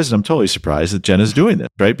surprised, and I'm totally surprised that Jenna's doing this,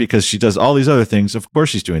 right? Because she does all these other things. Of course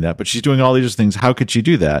she's doing that, but she's doing all these things. How could she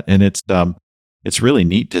do that? And it's really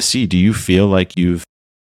neat to see. Do you feel like you've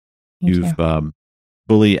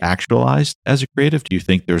fully actualized as a creative? Do you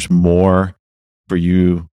think there's more for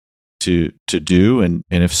you to do? And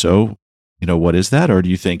if so, what is that? Or do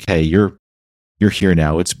you think, hey, you're here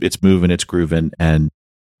now, it's moving, it's grooving, and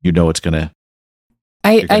it's gonna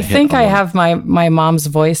I think I have my mom's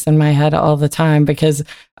voice in my head all the time because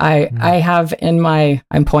I have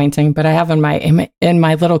I'm pointing, but I have in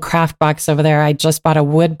my little craft box over there, I just bought a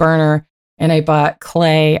wood burner and I bought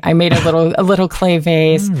clay. I made a little clay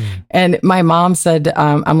vase, and my mom said,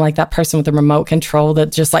 I'm like that person with the remote control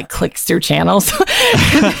that just like clicks through channels.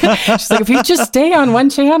 She's like, if you just stay on one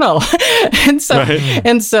channel. And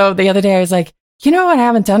so the other day I was like, you know what I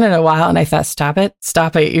haven't done in a while? And I thought, stop it.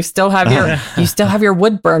 You still have your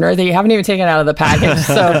wood burner that you haven't even taken out of the package.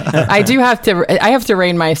 So I have to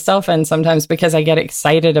rein myself in sometimes because I get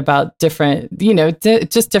excited about different,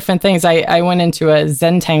 just different things. I went into a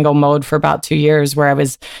Zentangle mode for about 2 years where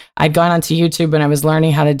I'd gone onto YouTube and I was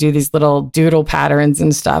learning how to do these little doodle patterns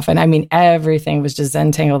and stuff. And I mean, everything was just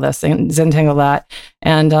Zentangle this and Zentangle that.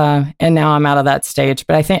 And now I'm out of that stage,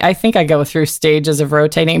 but I think I go through stages of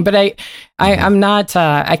rotating, but I'm not,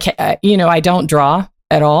 I don't draw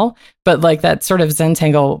at all, but like that sort of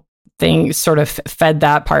Zentangle thing sort of fed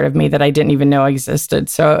that part of me that I didn't even know existed.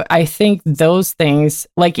 So I think those things,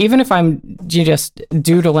 like even if I'm just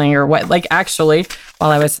doodling or what, like actually while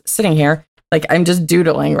I was sitting here, like I'm just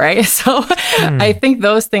doodling, right? So I think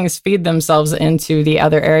those things feed themselves into the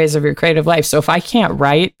other areas of your creative life. So if I can't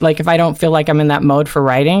write, like if I don't feel like I'm in that mode for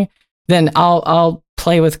writing, then I'll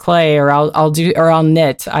play with clay or I'll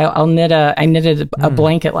knit. I knitted a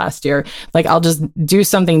blanket last year. Like I'll just do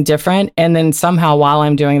something different. And then somehow while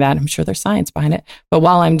I'm doing that, I'm sure there's science behind it, but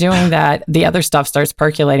while I'm doing that, the other stuff starts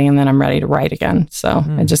percolating and then I'm ready to write again. So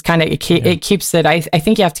it just kind of, it keeps it, I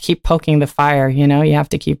think you have to keep poking the fire, you have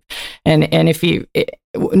to keep, and if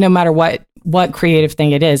no matter what what creative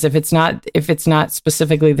thing it is. If it's not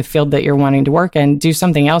specifically the field that you're wanting to work in, do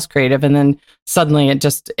something else creative, and then suddenly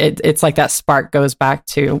it's like that spark goes back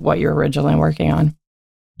to what you're originally working on.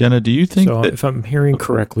 Jenna, do you think so? If I'm hearing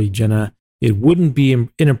correctly, Jenna, it wouldn't be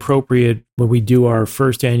inappropriate when we do our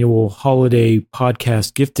first annual holiday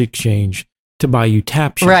podcast gift exchange to buy you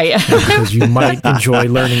tap shoes, right? Because you might enjoy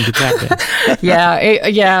learning to tap dance.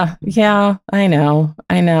 Yeah. I know.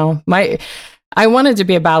 I wanted to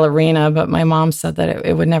be a ballerina, but my mom said that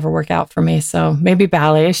it would never work out for me. So maybe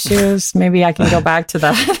ballet shoes. Maybe I can go back to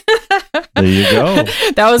that. There you go.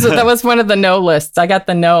 That was one of the no lists. I got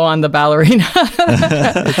the no on the ballerina.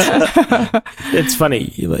 It's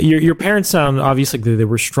funny. Your parents sound obviously they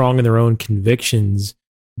were strong in their own convictions,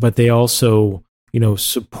 but they also,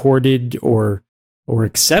 supported or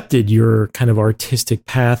accepted your kind of artistic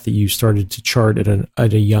path that you started to chart at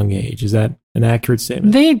a young age. Is that an accurate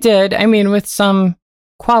statement? They did. I mean, with some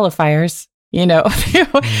qualifiers, I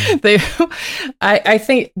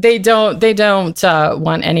think they don't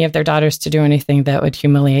want any of their daughters to do anything that would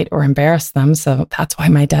humiliate or embarrass them. So that's why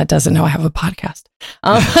my dad doesn't know I have a podcast.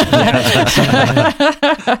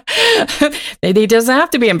 He doesn't have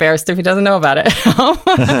to be embarrassed if he doesn't know about it.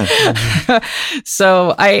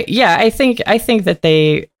 So I think that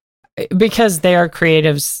they, because they are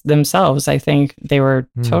creatives themselves, I think they were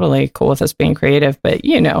totally cool with us being creative, but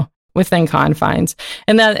within confines.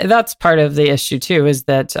 And that's part of the issue too, is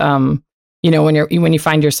that when you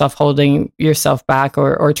find yourself holding yourself back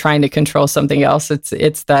or trying to control something else,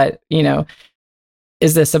 it's that,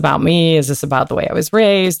 is this about me? Is this about the way I was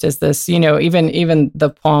raised? Is this, even the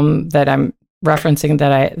poem that I'm referencing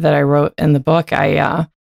that I wrote in the book,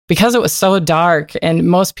 because it was so dark, and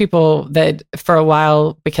most people that for a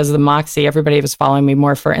while, because of the Moxie, everybody was following me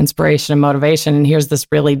more for inspiration and motivation. And here's this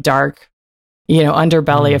really dark,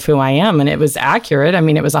 underbelly of who I am. And it was accurate. I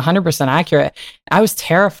mean, it was 100% accurate. I was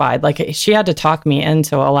terrified. Like, she had to talk me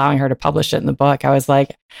into allowing her to publish it in the book. I was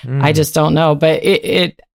like, I just don't know.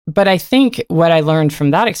 But I think what I learned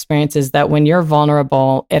from that experience is that when you're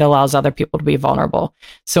vulnerable, it allows other people to be vulnerable.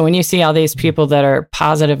 So when you see all these people that are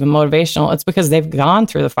positive and motivational, it's because they've gone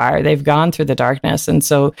through the fire, they've gone through the darkness. And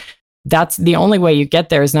so that's the only way you get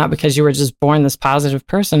there, is not because you were just born this positive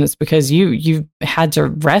person. It's because you had to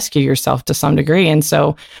rescue yourself to some degree. And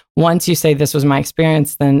so once you say this was my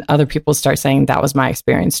experience, then other people start saying that was my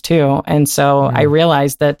experience too. And so I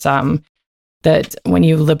realized that that when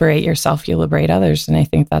you liberate yourself, you liberate others. And I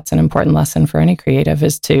think that's an important lesson for any creative,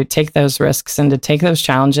 is to take those risks and to take those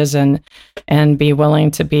challenges and be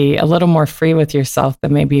willing to be a little more free with yourself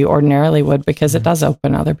than maybe you ordinarily would, because it does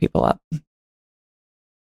open other people up.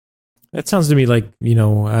 That sounds to me like,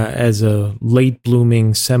 as a late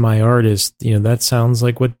blooming semi-artist, that sounds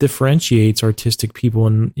like what differentiates artistic people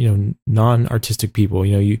and, non-artistic people.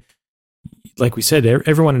 You, like we said,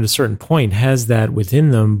 everyone at a certain point has that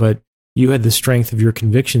within them, but you had the strength of your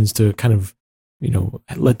convictions to kind of,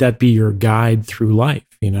 let that be your guide through life,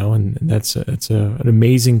 and that's an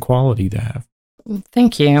amazing quality to have.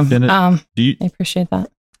 Thank you. I appreciate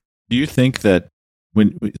that. Do you think that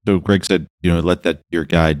so Greg said, let that be your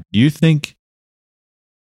guide. Do you think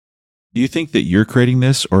that you're creating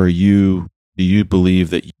this, or do you believe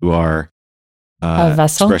that you are a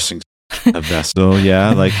vessel? Expressing a vessel?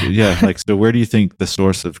 So where do you think the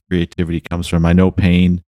source of creativity comes from? I know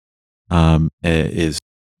pain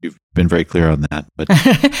you've been very clear on that, but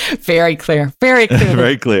very clear, very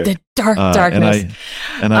clear. The darkness.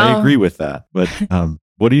 And I agree with that. But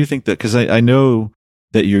what do you think that? Because I know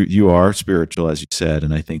that you are spiritual, as you said,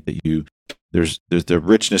 and I think that there's the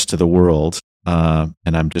richness to the world, and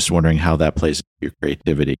I'm just wondering how that plays into your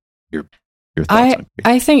creativity. Your thoughts on creativity.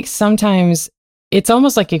 I think sometimes it's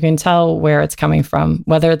almost like you can tell where it's coming from,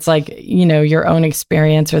 whether it's like, your own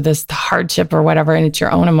experience or the hardship or whatever, and it's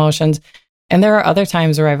your own emotions. And there are other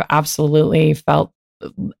times where I've absolutely felt,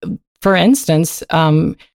 for instance,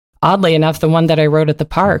 oddly enough, the one that I wrote at the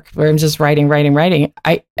park, where I'm just writing.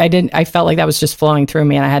 I felt like that was just flowing through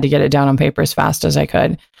me, and I had to get it down on paper as fast as I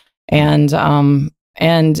could.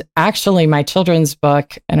 And actually my children's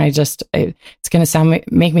book, and it's going to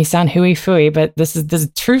make me sound hooey-fooey, but this is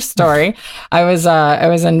a true story. I was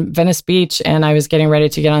in Venice Beach, and I was getting ready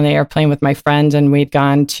to get on the airplane with my friend, and we'd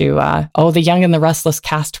gone to, the Young and the Restless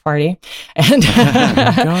cast party. And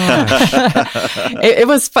it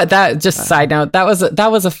was fun. That, just side note, that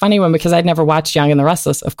was a funny one, because I'd never watched Young and the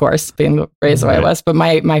Restless, of course, being raised the way I was, but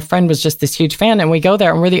my friend was just this huge fan, and we go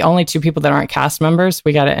there, and we're the only two people that aren't cast members.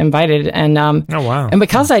 We got invited, and oh wow. wow. And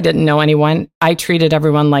because I didn't know anyone, I treated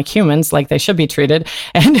everyone like humans, like they should be treated,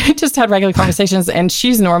 and just had regular conversations. And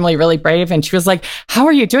she's normally really brave. And she was like, how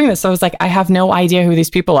are you doing this? So I was like, I have no idea who these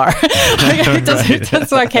people are.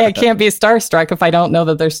 It's okay. I can't be starstruck if I don't know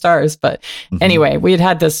that they're stars. But anyway, we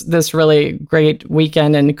had this really great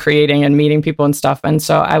weekend and creating and meeting people and stuff. And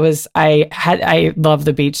so I love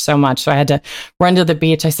the beach so much. So I had to run to the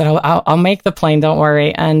beach. I said, I'll make the plane. Don't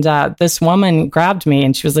worry. And this woman grabbed me,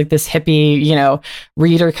 and she was like this hippie,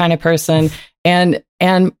 reader kind of person. And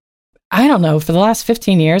I don't know, for the last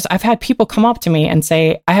 15 years, I've had people come up to me and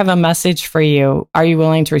say, I have a message for you. Are you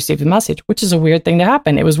willing to receive the message? Which is a weird thing to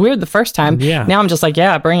happen. It was weird the first time. Yeah. Now I'm just like,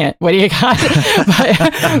 yeah, bring it. What do you got?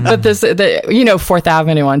 but Fourth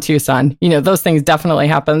Avenue on Tucson, those things definitely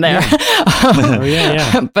happen there.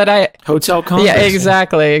 Yeah. But Hotel Congress. Yeah,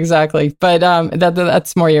 exactly. But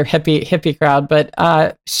that's more your hippie crowd.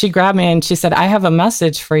 But she grabbed me and she said, I have a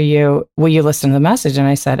message for you. Will you listen to the message? And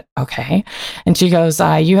I said, okay. And she goes,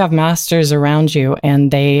 you have masters around you, and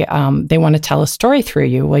they want to tell a story through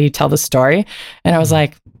you. Will you tell the story? And I was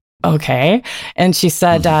like, okay. And she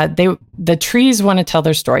said, the trees want to tell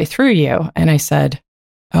their story through you. And I said,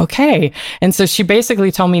 okay. And so she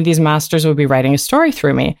basically told me these masters would be writing a story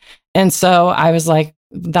through me. And so I was like,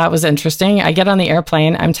 that was interesting. I get on the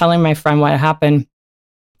airplane. I'm telling my friend what happened.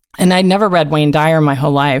 And I'd never read Wayne Dyer my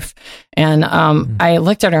whole life. And I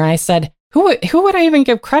looked at her and I said, who would I even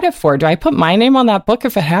give credit for? Do I put my name on that book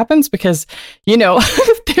if it happens? Because,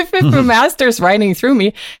 if a master's writing through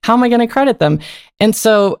me, how am I going to credit them? And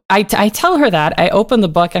so I tell her that. I open the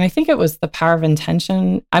book, and I think it was The Power of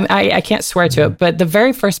Intention. I can't swear to it, but the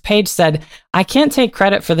very first page said, I can't take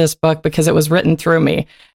credit for this book because it was written through me.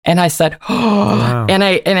 And I said, oh, wow. And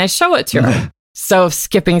I show it to her. So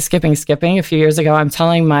skipping. A few years ago, I'm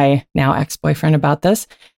telling my now ex-boyfriend about this.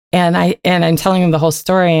 And I'm telling him the whole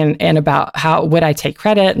story and about how would I take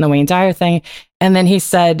credit and the Wayne Dyer thing. And then he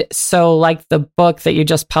said, so like the book that you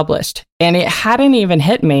just published. And it hadn't even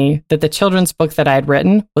hit me that the children's book that I had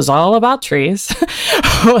written was all about trees,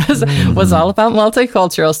 was all about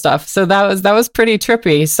multicultural stuff. So that was pretty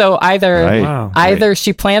trippy. So either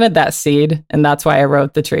she planted that seed, and that's why I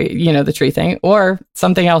wrote the tree, the tree thing, or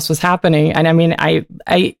something else was happening. And I mean,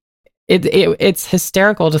 it's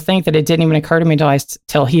hysterical to think that it didn't even occur to me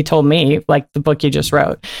till he told me, like the book you just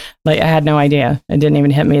wrote. Like I had no idea. It didn't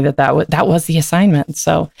even hit me that was the assignment.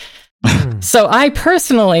 So I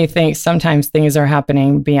personally think sometimes things are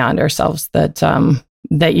happening beyond ourselves that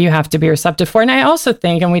you have to be receptive for. And I also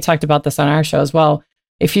think, and we talked about this on our show as well,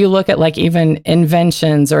 if you look at like even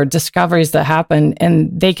inventions or discoveries that happen,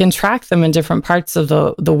 and they can track them in different parts of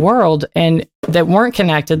the world and that weren't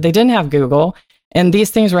connected, they didn't have Google, and these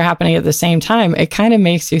things were happening at the same time, it kind of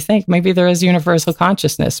makes you think maybe there is universal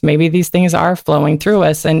consciousness. Maybe these things are flowing through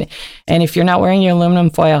us. And if you're not wearing your aluminum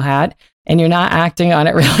foil hat and you're not acting on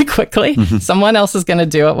it really quickly, someone else is going to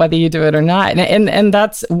do it, whether you do it or not. And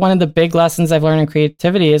that's one of the big lessons I've learned in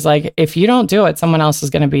creativity is like, if you don't do it, someone else is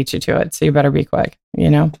going to beat you to it. So you better be quick,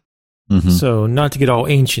 So not to get all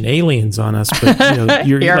ancient aliens on us, but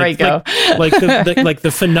you're Here like, we go. like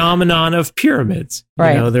the phenomenon of pyramids.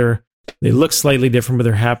 Right. They look slightly different, but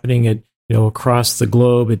they're happening at across the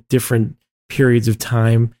globe at different periods of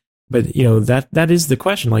time. But that is the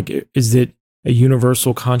question. Like, is it a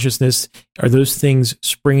universal consciousness? Are those things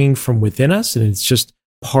springing from within us, and it's just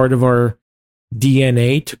part of our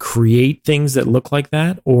DNA to create things that look like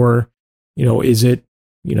that, or is it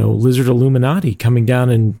Lizard Illuminati coming down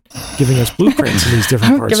and giving us blueprints in these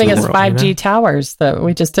different parts giving of the us world? 5G towers that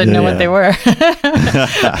we just didn't know what they were.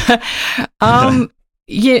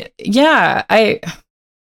 Yeah.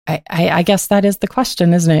 I guess that is the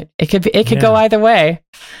question, isn't it? It could go either way.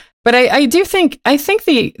 But I think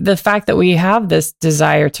the fact that we have this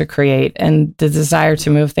desire to create and the desire to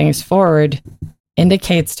move things forward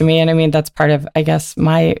indicates to me, and I mean, that's part of, I guess,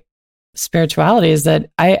 my spirituality, is that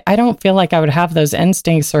I don't feel like I would have those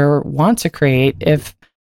instincts or want to create if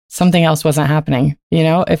something else wasn't happening.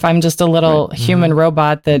 If I'm just a little human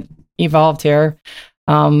robot that evolved here,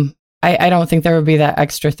 I don't think there would be that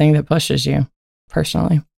extra thing that pushes you,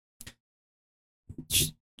 personally.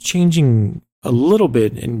 Changing a little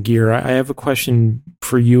bit in gear, I have a question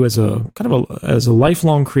for you as a as a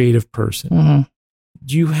lifelong creative person.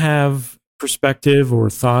 Do you have perspective or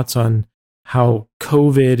thoughts on how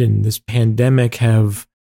COVID and this pandemic have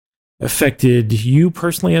affected you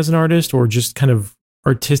personally as an artist, or just kind of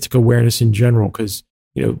artistic awareness in general? Because,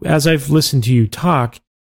 as I've listened to you talk,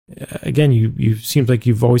 again, you seem like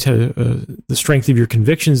you've always had the strength of your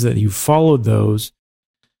convictions, that you've followed those.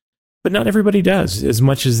 but not everybody does as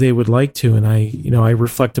much as they would like to. And I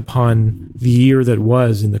reflect upon the year that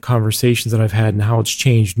was and the conversations that I've had and how it's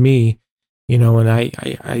changed me, and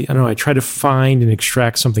I try to find and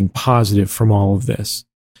extract something positive from all of this.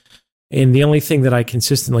 And the only thing that I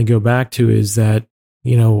consistently go back to is that,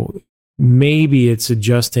 maybe it's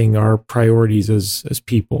adjusting our priorities as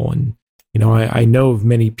people. And, I know of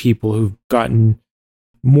many people who've gotten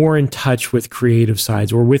more in touch with creative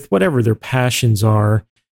sides or with whatever their passions are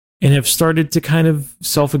and have started to kind of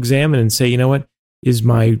self-examine and say, what, is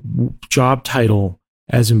my job title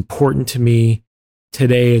as important to me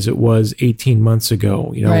today as it was 18 months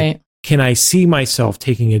ago? Right. Can I see myself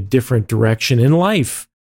taking a different direction in life?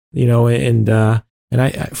 And I,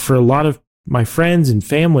 for a lot of my friends and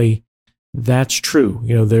family, that's true.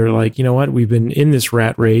 They're like, what, we've been in this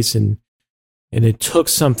rat race and it took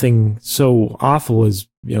something so awful as,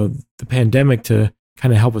 the pandemic to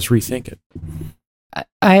kind of help us rethink it.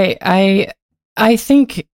 I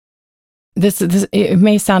think this it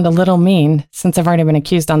may sound a little mean since I've already been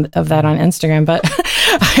accused of that on Instagram, but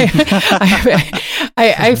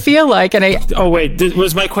I feel like, and oh wait,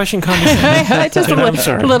 was my question condescending? Just a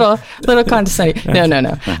little condescending.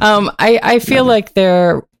 No. I feel like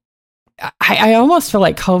I almost feel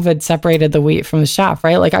like COVID separated the wheat from the chaff,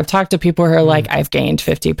 right? Like I've talked to people who are like, I've gained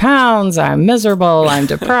 50 pounds, I'm miserable, I'm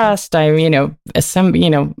depressed, I'm,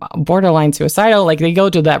 borderline suicidal. Like they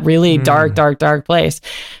go to that really dark place.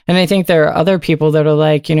 And I think there are other people that are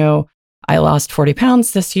like, I lost 40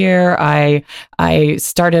 pounds this year. I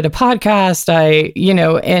started a podcast.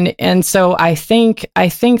 And so I think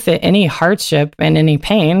that any hardship and any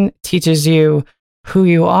pain teaches you who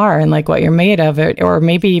you are and like what you're made of, or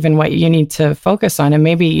maybe even what you need to focus on. And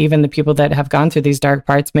maybe even the people that have gone through these dark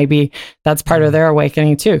parts, maybe that's part of their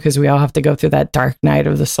awakening too, because we all have to go through that dark night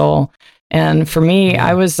of the soul. And for me,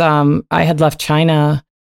 I had left China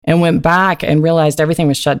and went back and realized everything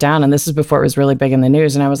was shut down. And this is before it was really big in the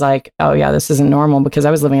news. And I was like, oh yeah, this isn't normal, because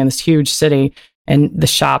I was living in this huge city and the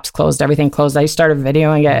shops closed, everything closed. I started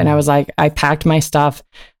videoing it and I was like, I packed my stuff.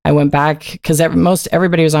 I went back because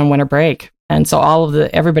everybody was on winter break. And so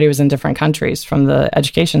everybody was in different countries from the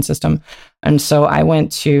education system. And so I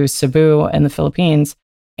went to Cebu in the Philippines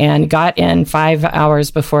and got in 5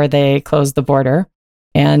 hours before they closed the border.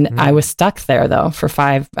 And I was stuck there though for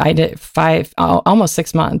almost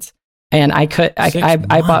 6 months. And I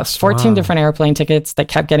bought 14 different airplane tickets that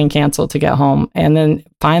kept getting canceled to get home. And then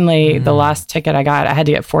finally, the last ticket I had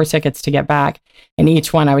to get 4 tickets to get back. And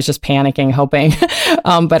each one I was just panicking, hoping.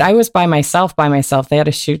 But I was by myself. They had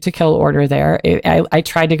a shoot to kill order there. I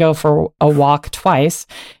tried to go for a walk twice,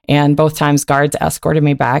 and both times guards escorted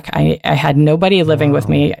me back. I had nobody living with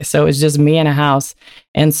me. So it was just me in a house.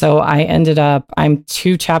 And so I'm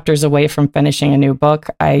 2 chapters away from finishing a new book.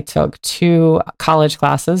 I took 2 college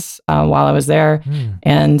classes while I was there,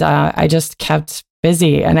 and I just kept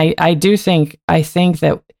busy. And I think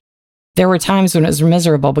that there were times when it was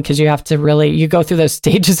miserable because you have to you go through those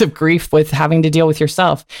stages of grief with having to deal with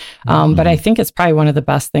yourself. But I think it's probably one of the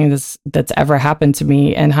best things that's ever happened to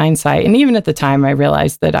me in hindsight. And even at the time, I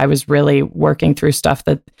realized that I was really working through stuff,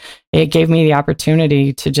 that it gave me the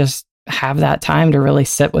opportunity to just have that time to really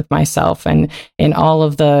sit with myself and in all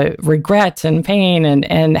of the regret and pain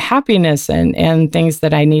and happiness and things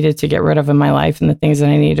that I needed to get rid of in my life and the things that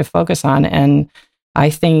I needed to focus on. And I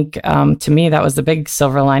think to me, that was the big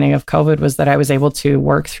silver lining of COVID, was that I was able to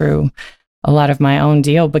work through a lot of my own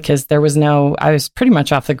deal, because I was pretty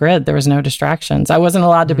much off the grid. There was no distractions. I wasn't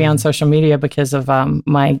allowed to be on social media because of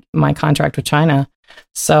my contract with China.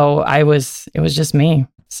 So it was just me.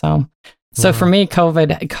 So for me,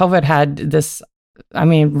 COVID had this,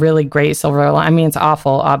 really great silver lining. It's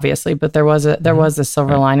awful, obviously, but there was a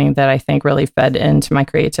silver lining that I think really fed into my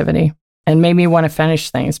creativity and made me want to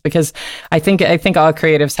finish things, because I think all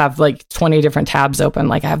creatives have like 20 different tabs open.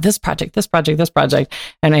 Like I have this project,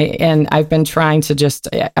 and I've been trying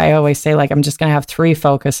to I always say, like, I'm just going to have 3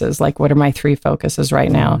 focuses. Like, what are my 3 focuses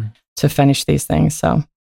right now to finish these things? So,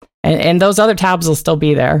 and those other tabs will still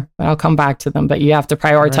be there. I'll come back to them, but you have to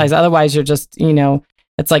prioritize. Right. Otherwise, you're just,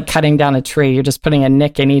 it's like cutting down a tree. You're just putting a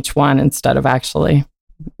nick in each one instead of actually,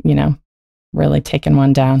 really taking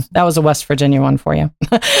one down. That was a West Virginia one for you.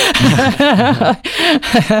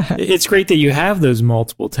 It's great that you have those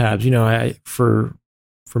multiple tabs. For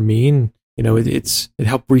me, and it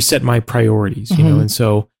helped reset my priorities. And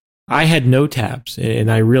so I had no tabs,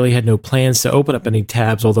 and I really had no plans to open up any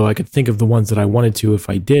tabs. Although I could think of the ones that I wanted to if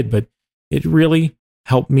I did, but it really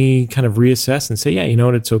helped me kind of reassess and say, yeah,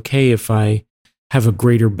 it's okay if I have a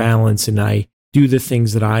greater balance and I do the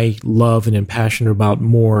things that I love and am passionate about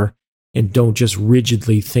more, and don't just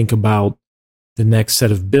rigidly think about the next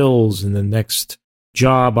set of bills and the next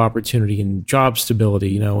job opportunity and job stability,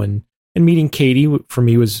 you know, and meeting Katie for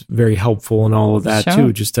me was very helpful and all of that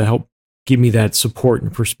too, just to help give me that support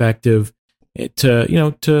and perspective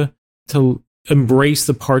to embrace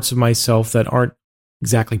the parts of myself that aren't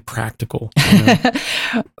exactly practical. You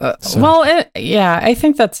know? I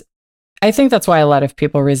think that's why a lot of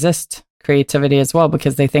people resist creativity as well,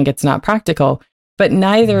 because they think it's not practical. But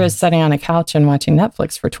neither is sitting on a couch and watching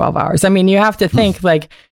Netflix for 12 hours. I mean, you have to think like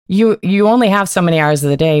you only have so many hours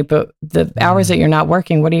of the day, but the hours that you're not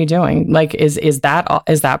working, what are you doing? Like, is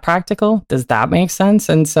that practical? Does that make sense?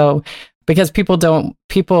 And so, because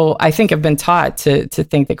people I think have been taught to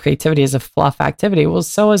think that creativity is a fluff activity. Well,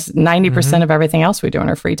 so is 90% of everything else we do in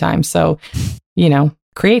our free time. So, you know,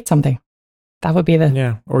 create something. That would be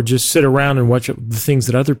or just sit around and watch the things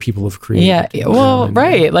that other people have created. Yeah, well,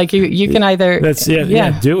 right. Like you can either do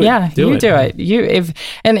it. Do it.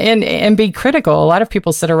 And be critical. A lot of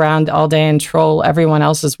people sit around all day and troll everyone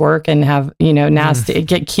else's work and have, you know, nasty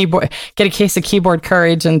get a case of keyboard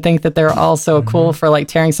courage and think that they're all so cool for like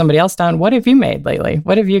tearing somebody else down. What have you made lately?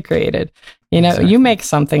 What have you created? You know, you make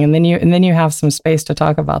something and then you have some space to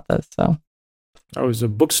talk about this. So I was a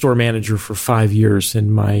bookstore manager for 5 years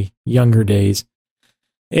in my younger days.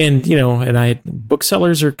 And, you know,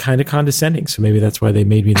 booksellers are kind of condescending. So maybe that's why they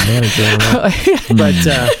made me the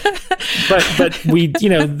manager. But we, you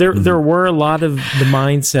know, there were a lot of the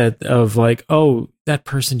mindset of like, oh, that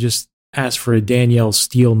person just asked for a Danielle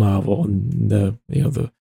Steele novel. And the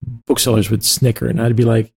booksellers would snicker. And I'd be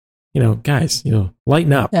like, you know, guys, you know,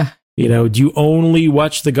 lighten up. Yeah. You know, do you only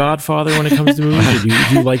watch The Godfather when it comes to movies, or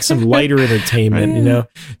do you like some lighter entertainment? You know,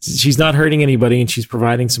 she's not hurting anybody, and she's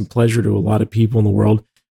providing some pleasure to a lot of people in the world,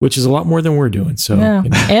 which is a lot more than we're doing. So, you know,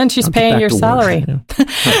 and she's paying your salary. Work, you know?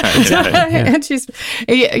 And she's,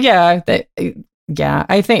 I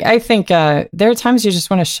think there are times you just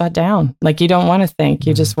want to shut down. Like you don't want to think.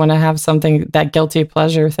 You just want to have something, that guilty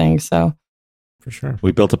pleasure thing. So, for sure,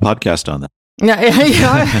 we built a podcast on that.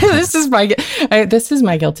 This is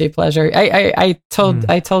my guilty pleasure. I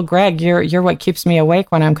told Greg, you're what keeps me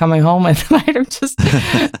awake when I'm coming home at night. I'm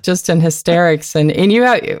just in hysterics. And you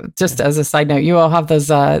have, just as a side note, you all have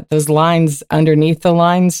those lines underneath the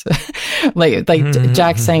lines, like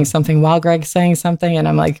Jack saying something while Greg's saying something, and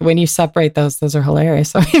I'm like, when you separate those are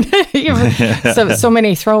hilarious. I mean, you have so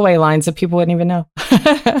many throwaway lines that people wouldn't even know.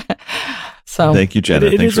 So thank you, Jenna.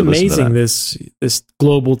 It is amazing, this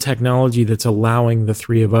global technology that's allowing the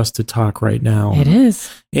three of us to talk right now. It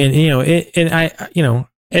is. And, you know, I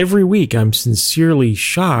every week I'm sincerely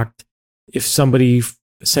shocked if somebody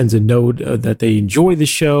sends a note that they enjoy the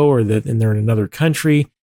show or that and they're in another country.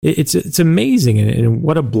 It's amazing. And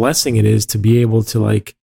what a blessing it is to be able to,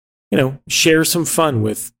 like, you know, share some fun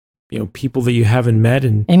with, you know, people that you haven't met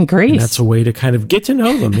in Greece. And that's a way to kind of get to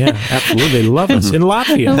know them. Yeah, absolutely. They love us. In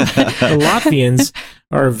Latvia, the Latvians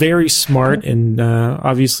are very smart and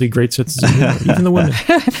obviously great senses of humor, even the women.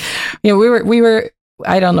 You know, we were,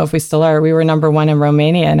 I don't know if we still are, we were number one in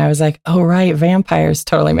Romania, and I was like, oh, right, vampires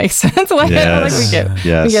totally makes sense. We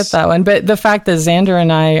get that one. But the fact that Xander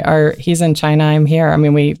and he's in China, I'm here. I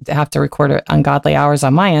mean, we have to record at ungodly hours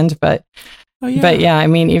on my end, but I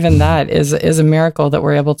mean, even that is a miracle that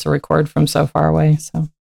we're able to record from so far away. So,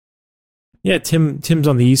 yeah, Tim's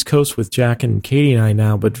on the East Coast with Jack and Katie and I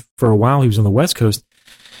now, but for a while he was on the West Coast.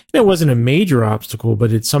 It wasn't a major obstacle,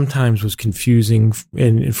 but it sometimes was confusing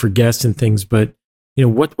and for guests and things. But you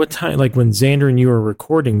know, what time? Like when Xander and you are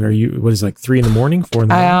recording, what is it, like 3 in the morning, 4 in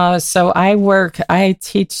the morning? So I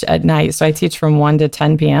teach at night, so I teach from 1 to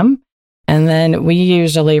 10 p.m. And then we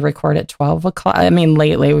usually record at 12 o'clock. I mean,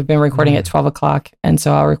 lately we've been recording at 12 o'clock. And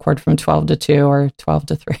so I'll record from 12 to 2 or 12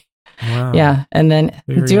 to 3. Wow. Yeah. And then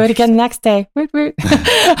do it again the next day. Yeah.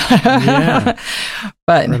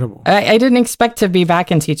 But I didn't expect to be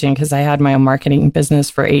back in teaching because I had my own marketing business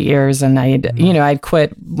for 8 years, and I'd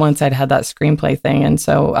quit once I'd had that screenplay thing. And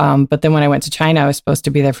so, but then when I went to China, I was supposed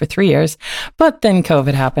to be there for 3 years, but then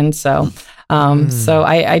COVID happened. So, so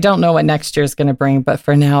I don't know what next year is going to bring, but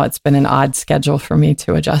for now it's been an odd schedule for me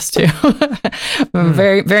to adjust to. I'm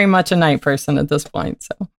very, very much a night person at this point.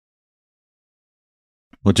 So.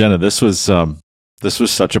 Well, Jenna, this was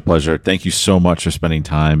such a pleasure. Thank you so much for spending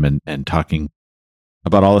time and talking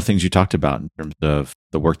about all the things you talked about in terms of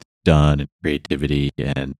the work that you've done and creativity.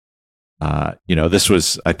 And, this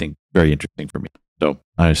was, I think, very interesting for me. So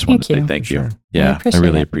I just want to say thank you. Sure. Yeah, I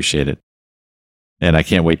really appreciate it. And I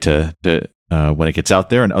can't wait to when it gets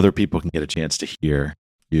out there and other people can get a chance to hear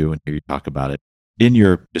you and hear you talk about it in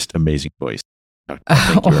your just amazing voice. Thank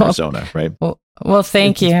you, Arizona, right? Well,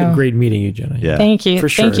 thank you. It's been great meeting you, Jenna. Yeah. Thank you. For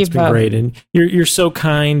sure. Thank you, it's been great. And you're so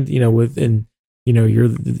kind, with, and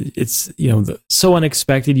it's so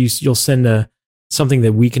unexpected. You'll send something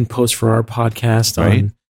that we can post for our podcast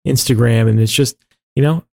on Instagram, and it's just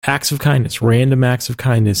acts of kindness, random acts of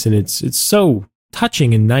kindness, and it's so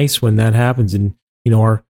touching and nice when that happens. And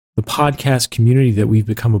the podcast community that we've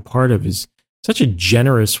become a part of is such a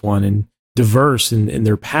generous one and diverse in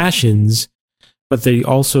their passions, but they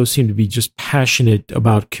also seem to be just passionate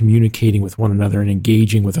about communicating with one another and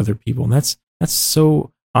engaging with other people, and that's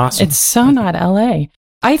so awesome. It's so not LA.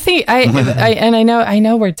 I think I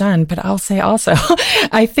know we're done, but I'll say also,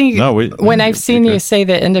 I think when I've seen you say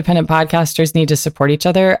that independent podcasters need to support each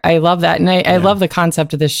other, I love that. And I love the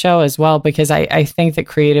concept of this show as well, because I think that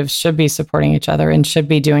creatives should be supporting each other and should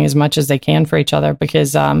be doing as much as they can for each other,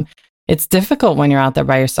 because it's difficult when you're out there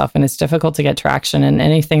by yourself, and it's difficult to get traction, and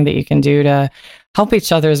anything that you can do to help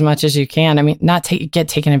each other as much as you can. I mean, not get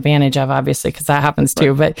taken advantage of, obviously, because that happens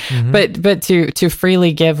too, but to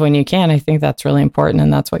freely give when you can, I think that's really important,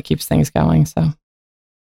 and that's what keeps things going. So,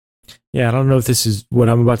 yeah, I don't know if this is what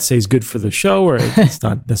I'm about to say is good for the show, or it's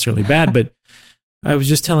not necessarily bad, but I was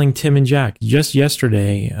just telling Tim and Jack just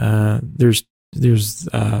yesterday, there's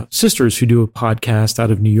sisters who do a podcast out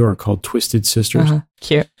of New York called Twisted Sisters.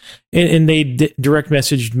 Cute. And they direct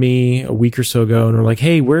messaged me a week or so ago, and were like,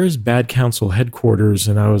 "Hey, where's Bad Counsel headquarters?"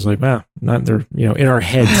 And I was like, "Well, not there. In our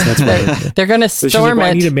heads. That's why they're going to storm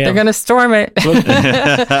it. They're going to storm it." Well,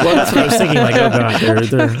 that's what I was thinking. Like, oh god,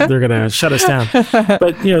 they're going to shut us down.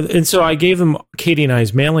 But and so I gave them Katie and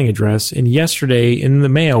I's mailing address, and yesterday in the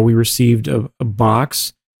mail we received a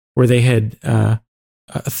box where they had a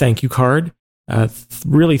thank you card.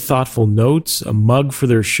 Really thoughtful notes, a mug for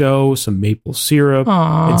their show, some maple syrup,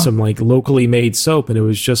 and some like locally made soap. And it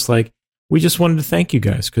was just like, we just wanted to thank you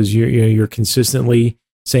guys because you're consistently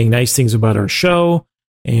saying nice things about our show,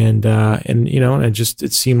 and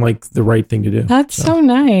it seemed like the right thing to do. That's so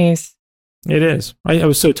nice. It is. I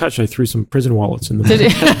was so touched. I threw some prison wallets in the mug.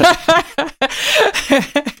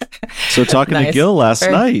 So talking to Gil last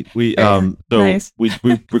night, we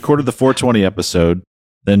recorded the 420 episode.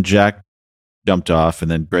 Then Jack jumped off,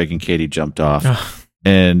 and then Greg and Katie jumped off,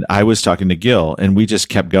 and I was talking to Gil, and we just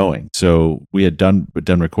kept going. So we had done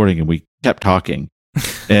recording, and we kept talking,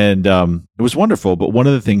 and it was wonderful. But one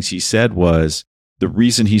of the things he said was the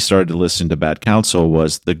reason he started to listen to Bad Counsel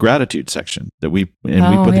was the gratitude section that we put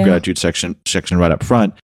the gratitude section right up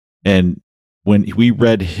front. And when we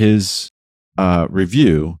read his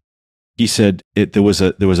review, he said there was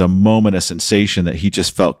a moment, a sensation that he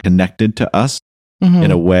just felt connected to us.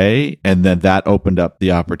 In a way, and then that opened up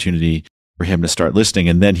the opportunity for him to start listening,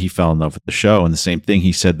 and then he fell in love with the show. And the same thing,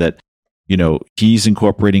 he said that he's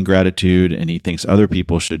incorporating gratitude, and he thinks other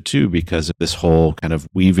people should too, because of this whole kind of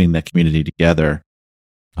weaving the community together,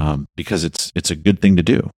 because it's a good thing to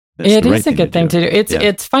do. It is a good thing to do.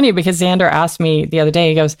 It's funny because Xander asked me the other day,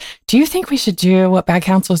 he goes, "Do you think we should do what Bad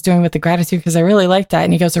Counsel is doing with the gratitude? Because I really like that."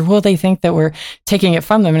 And he goes, "Or will they think that we're taking it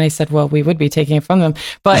from them?" And I said, "Well, we would be taking it from them."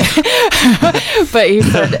 But he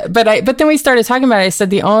said, but then we started talking about it. I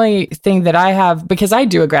said, the only thing that I have, because I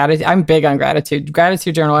do I'm big on gratitude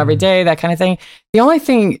journal every day, that kind of thing. The only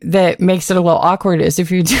thing that makes it a little awkward is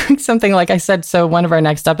if you're doing something like I said. So one of our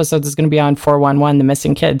next episodes is going to be on 411, the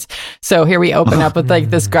missing kids. So here we open up with like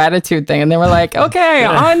this gratitude thing, and then we're like, okay,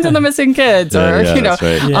 on to the missing kids,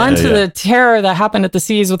 onto the terror that happened at the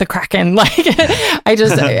seas with the Kraken. Like,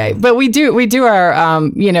 but we do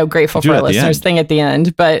our grateful for our listeners thing at the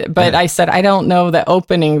end. But I said I don't know that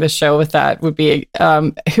opening the show with that would be.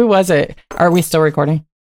 Who was it? Are we still recording?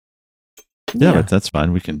 Yeah, but that's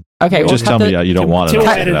fine. We can. Okay, just tell me you don't want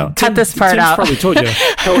to cut this part Tim's out. Probably told you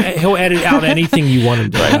he'll edit out anything you want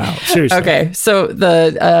him to edit out. Seriously. Okay, so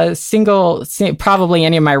the single, probably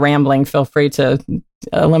any of my rambling, feel free to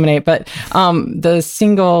eliminate. But the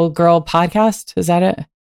Single Girl podcast, is that it?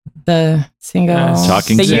 The single,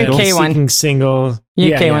 talking the single? UK one, Seeking single,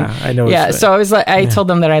 UK one. I know. Yeah, so I was like, I told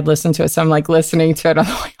them that I'd listen to it, so I'm like listening to it on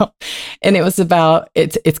the way home, and it was about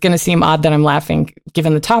it's going to seem odd that I'm laughing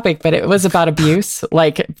given the topic, but it was about abuse,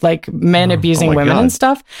 like men abusing women and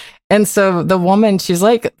stuff. And so the woman, she's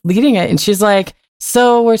like leading it, and she's like,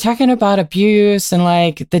 "So we're talking about abuse and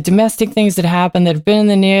like the domestic things that happen that have been in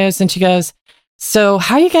the news," and she goes, "So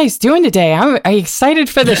how are you guys doing today? Are you excited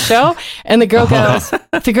for the show?" And the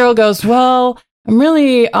girl goes, "Well, I'm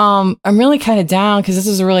really kind of down because this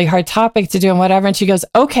is a really hard topic to do and whatever." And she goes,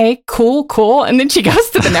 "Okay, cool." And then she goes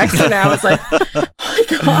to the next one. And I was like, "Oh my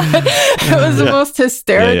God." It was the most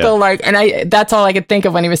hysterical, that's all I could think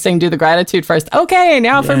of when he was saying, "Do the gratitude first." Okay,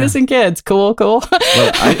 now for missing kids. Cool. Well,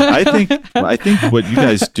 I think what you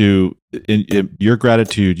guys do in your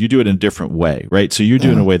gratitude, you do it in a different way, right? So you do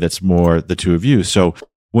it in a way that's more the two of you. So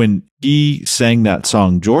when he sang that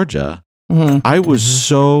song, Georgia, I was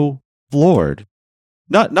so floored.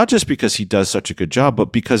 Not just because he does such a good job,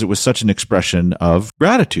 but because it was such an expression of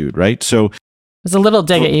gratitude, right? So it was a little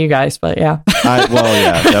dig at you guys, but yeah. I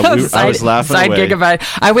was laughing away. Gig about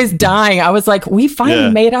it. I was dying. I was like, we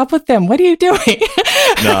finally made up with them. What are you doing?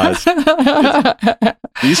 No,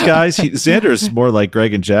 these guys, Xander is more like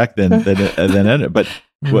Greg and Jack than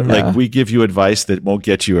but like we give you advice that won't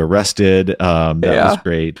get you arrested. That was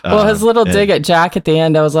great. Well, his little dig at Jack at the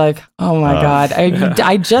end, I was like, oh my God,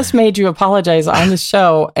 I just made you apologize on the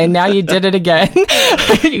show, and now you did it again.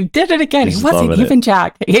 You did it again. It wasn't even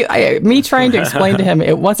Jack. Me trying to explain to him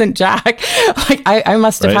it wasn't Jack. Like I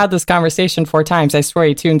must have had this conversation 4 times. I swear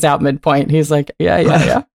he tunes out midpoint. He's like,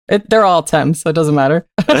 yeah. They're all Tim, so it doesn't matter.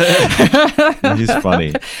 He's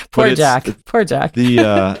funny. Poor Jack.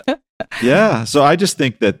 So I just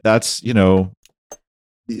think that's,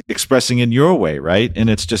 expressing in your way, right? And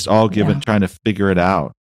it's just all trying to figure it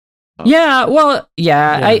out.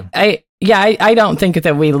 I don't think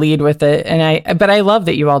that we lead with it, but I love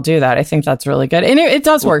that you all do that. I think that's really good, and it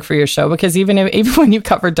does work for your show, because even when you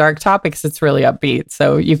cover dark topics, it's really upbeat.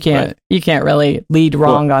 So you can't really lead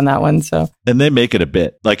wrong on that one. So, and they make it a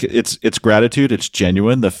bit like it's gratitude. It's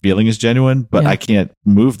genuine. The feeling is genuine, but I can't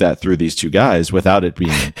move that through these two guys without it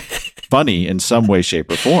being funny in some way,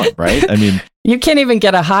 shape, or form. Right? I mean. You can't even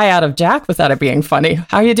get a high out of Jack without it being funny.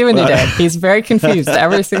 How are you doing today? He's very confused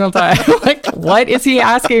every single time. Like, what is he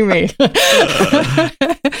asking me?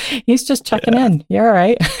 He's just checking in. You're all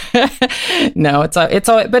right. No, it's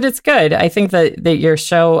all, but it's good. I think that your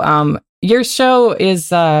show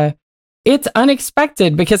is, it's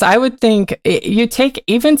unexpected, because I would think you take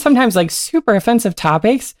even sometimes like super offensive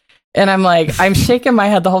topics, and I'm like, I'm shaking my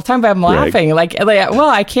head the whole time, but I'm laughing. Like, well,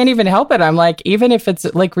 I can't even help it. I'm like, even if it's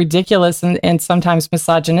like ridiculous and sometimes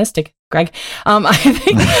misogynistic, Greg, I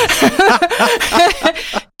think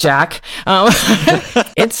Jack,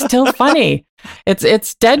 it's still funny. It's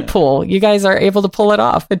Deadpool. You guys are able to pull it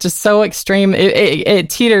off. It's just so extreme. It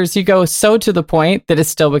teeters. You go so to the point that it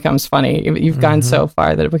still becomes funny. You've gone so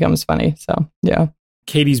far that it becomes funny. So, yeah.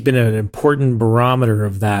 Katie's been an important barometer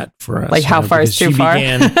of that for us. Like, how far is too far?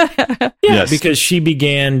 Because she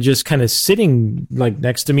began just kind of sitting like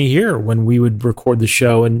next to me here when we would record the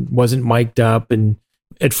show, and wasn't mic'd up, and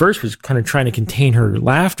at first was kind of trying to contain her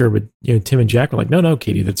laughter, but Tim and Jack were like, no,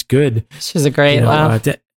 Katie, that's good. She's a great laugh.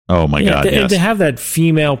 Oh my God! And to have that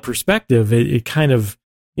female perspective, it kind of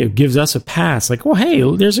gives us a pass. Like, well, hey,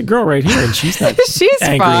 there's a girl right here, and she's not she's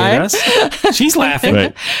angry fine. at us. She's laughing.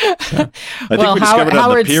 Right. I think we discovered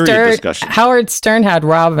on the period discussion. Howard Stern had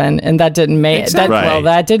Robin, and that didn't make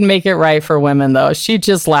that didn't make it right for women, though. She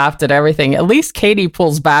just laughed at everything. At least Katie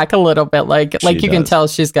pulls back a little bit, like you can tell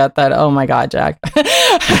she's got that. Oh my God, Jack!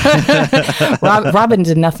 Robin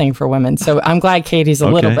did nothing for women, so I'm glad Katie's a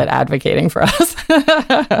little bit advocating for us.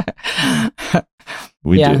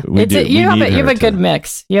 We do. You have a good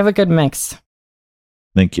mix. You have a good mix.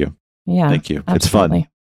 Thank you. Yeah. Thank you. Absolutely. It's fun.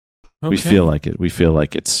 Okay. We feel like it. We feel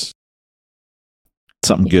like it's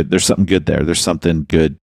something good. There's something good there. There's something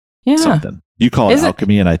good. Yeah. Something. You call it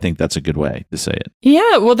alchemy, and I think that's a good way to say it.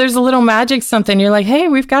 Yeah, well, there's a little magic something. You're like, hey,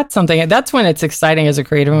 we've got something. That's when it's exciting as a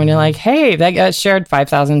creator, when you're like, hey, that got shared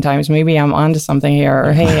 5,000 times. Maybe I'm onto something here.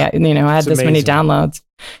 Or, hey, I had this many downloads.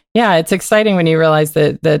 Yeah, it's exciting when you realize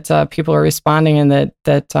that people are responding, and that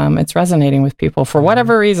it's resonating with people. For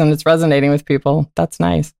whatever reason, it's resonating with people. That's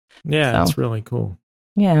nice. Yeah, that's really cool.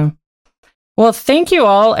 Yeah. Well, thank you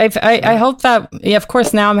all. I hope that, of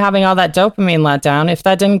course, now I'm having all that dopamine let down. If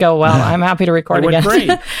that didn't go well, I'm happy to record again. Great.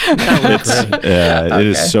 It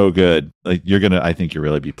is so good. Like, I think you'll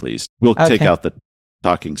really be pleased. We'll take out the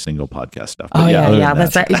talking single podcast stuff. But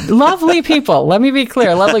that's right. Lovely people. Let me be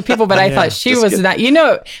clear, lovely people. But I thought she was not.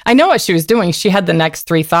 I know what she was doing. She had the next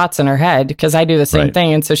 3 thoughts in her head, because I do the same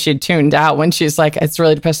thing, and so she tuned out when she's like, "It's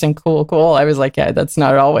really depressing." Cool. I was like, "Yeah, that's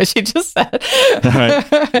not at all what she just said." Right.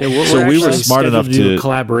 So we were smart enough to do a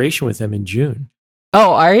collaboration with them in June.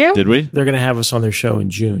 Oh, are you? Did we? They're going to have us on their show in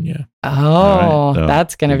June. Yeah. Oh,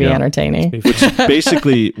 that's going to be entertaining. Which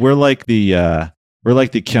basically, we're like the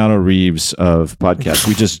Keanu Reeves of podcasts.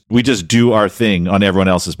 We just do our thing on everyone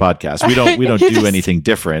else's podcast. We don't do anything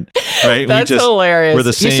different, right? That's hilarious. We're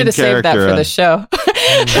the same. You should have saved that for the show.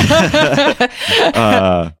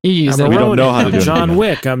 We don't know how to do John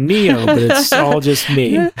Wick. I'm Neo, but it's all just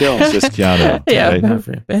me. Bill, it's just Keanu.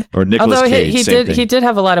 Right? Or Nicolas Cage. He did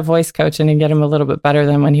have a lot of voice coaching and get him a little bit better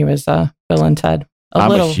than when he was Bill and Ted.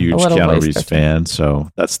 I'm a huge Keanu Reeves fan, so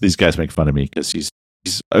these guys make fun of me because he's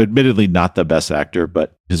admittedly not the best actor,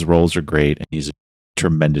 but his roles are great, and he's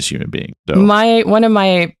tremendous human being. So. One of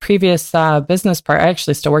my previous business partners, I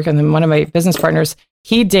actually still work with him. One of my business partners,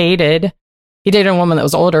 he dated a woman that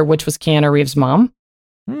was older, which was Keanu Reeves' mom.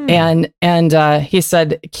 And he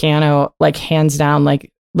said Keanu, like hands down,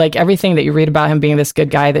 like everything that you read about him being this good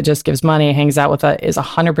guy that just gives money, hangs out with is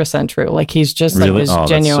 100% true. Like he's just really? Like this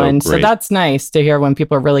genuine. That's so that's nice to hear when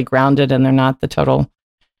people are really grounded and they're not the total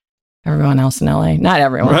everyone else in LA. Not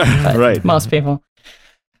everyone, but right. Most people.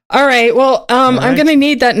 All right. Well, I'm going to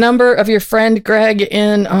need that number of your friend Greg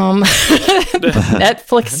in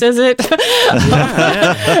Netflix. Is it?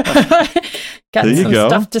 Got some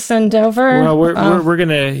stuff to send over. Well, we're going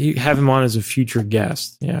to have him on as a future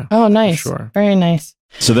guest. Yeah. Oh, nice. Sure. Very nice.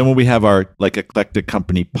 So then when we have our like eclectic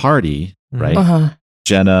company party, right?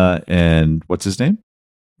 Jenna and what's his name?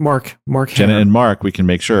 Mark. Jenna and Mark. We can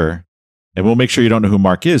make sure. And we'll make sure you don't know who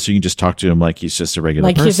Mark is, so you can just talk to him like he's just a regular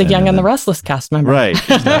person. Like he's a Young and the Restless cast member. Right,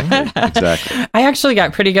 exactly. I actually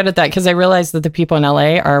got pretty good at that because I realized that the people in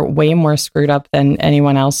LA are way more screwed up than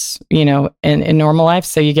anyone else, you know, in normal life.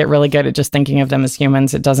 So you get really good at just thinking of them as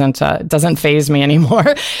humans. It doesn't faze me anymore.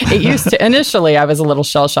 It used to. Initially, I was a little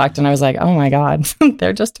shell-shocked and I was like, oh my God,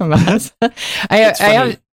 they're just a mess.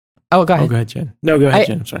 Oh, go ahead. Oh, go ahead, Jen. No, go ahead,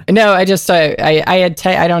 Jen. I'm sorry. No, I just,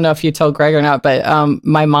 I don't know if you told Greg or not, but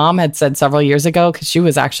my mom had said several years ago, because she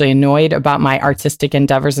was actually annoyed about my artistic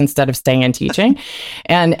endeavors instead of staying in teaching.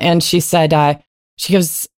 And she said, she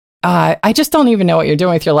goes, I just don't even know what you're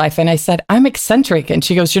doing with your life. And I said, I'm eccentric. And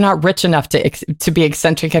she goes, you're not rich enough to be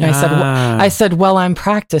eccentric. And I said, well, I'm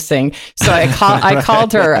practicing. So I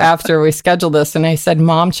called her after we scheduled this and I said,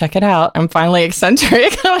 Mom, check it out. I'm finally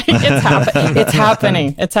eccentric. It's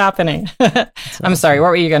happening. It's happening. I'm sorry. What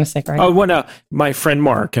were you going to say, Greg? Oh, well, my friend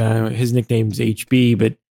Mark, his nickname's HB,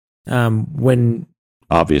 but when...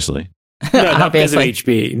 Obviously. No, not because of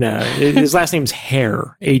HB. No, his last name's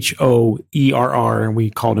Hair, Hoerr, and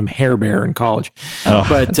we called him Hair Bear in college. Oh,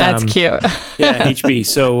 but that's cute. Yeah, HB.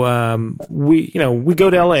 So we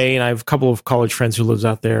go to LA, and I have a couple of college friends who lives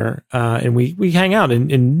out there, and we hang out.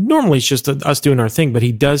 And normally it's just us doing our thing, but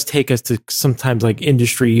he does take us to sometimes like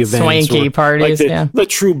industry events, swanky parties, like the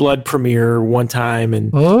True Blood premiere one time,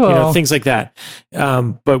 and things like that.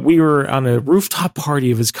 But we were on a rooftop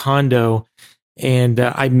party of his condo. And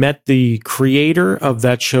I met the creator of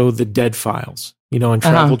that show, The Dead Files, on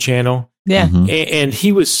Travel Channel. Yeah. Mm-hmm. And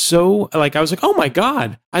he was so like, I was like, oh my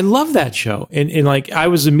God, I love that show. And like, I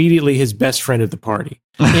was immediately his best friend at the party.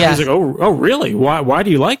 Yeah. He was like, oh, really? Why do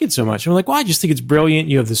you like it so much? I'm like, well, I just think it's brilliant.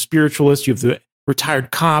 You have the spiritualist, you have the retired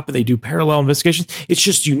cop, and they do parallel investigations. It's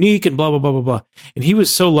just unique and blah, blah, blah, blah, blah. And he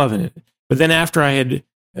was so loving it. But then after I had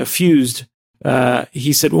fused,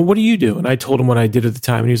 he said, well, what do you do? And I told him what I did at the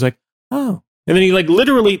time. And he was like, oh. And then he like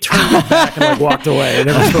literally turned his back and like walked away. I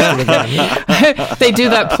never spoke to him again. They do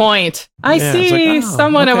that point. I see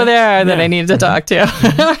someone over there that I need to talk to.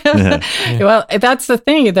 Well, that's the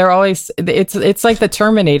thing. They're always, it's like the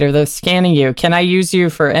Terminator, they're scanning you. Can I use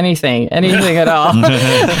you for anything at all?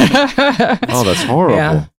 Oh, that's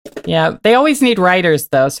horrible. Yeah. They always need writers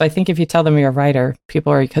though. So I think if you tell them you're a writer,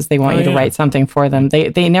 people are, because they want you to write something for them.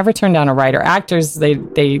 They never turn down a writer. Actors, they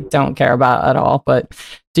don't care about at all, but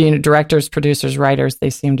directors, producers, writers, they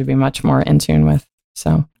seem to be much more in tune with.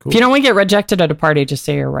 So If you don't want to get rejected at a party, just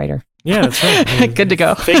say you're a writer. Yeah, that's right. Good to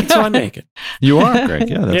go. Fake it till I make it. You are, Greg.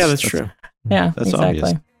 Yeah, that's true. Yeah, that's exactly.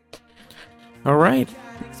 Obvious. All right.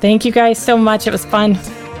 Thank you guys so much. It was fun.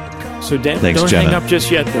 So Dan, don't hang up just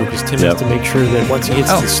yet, though, because Tim has to make sure that once he hits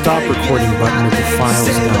the stop recording button, that the file's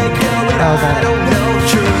done. Oh, got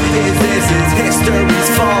it.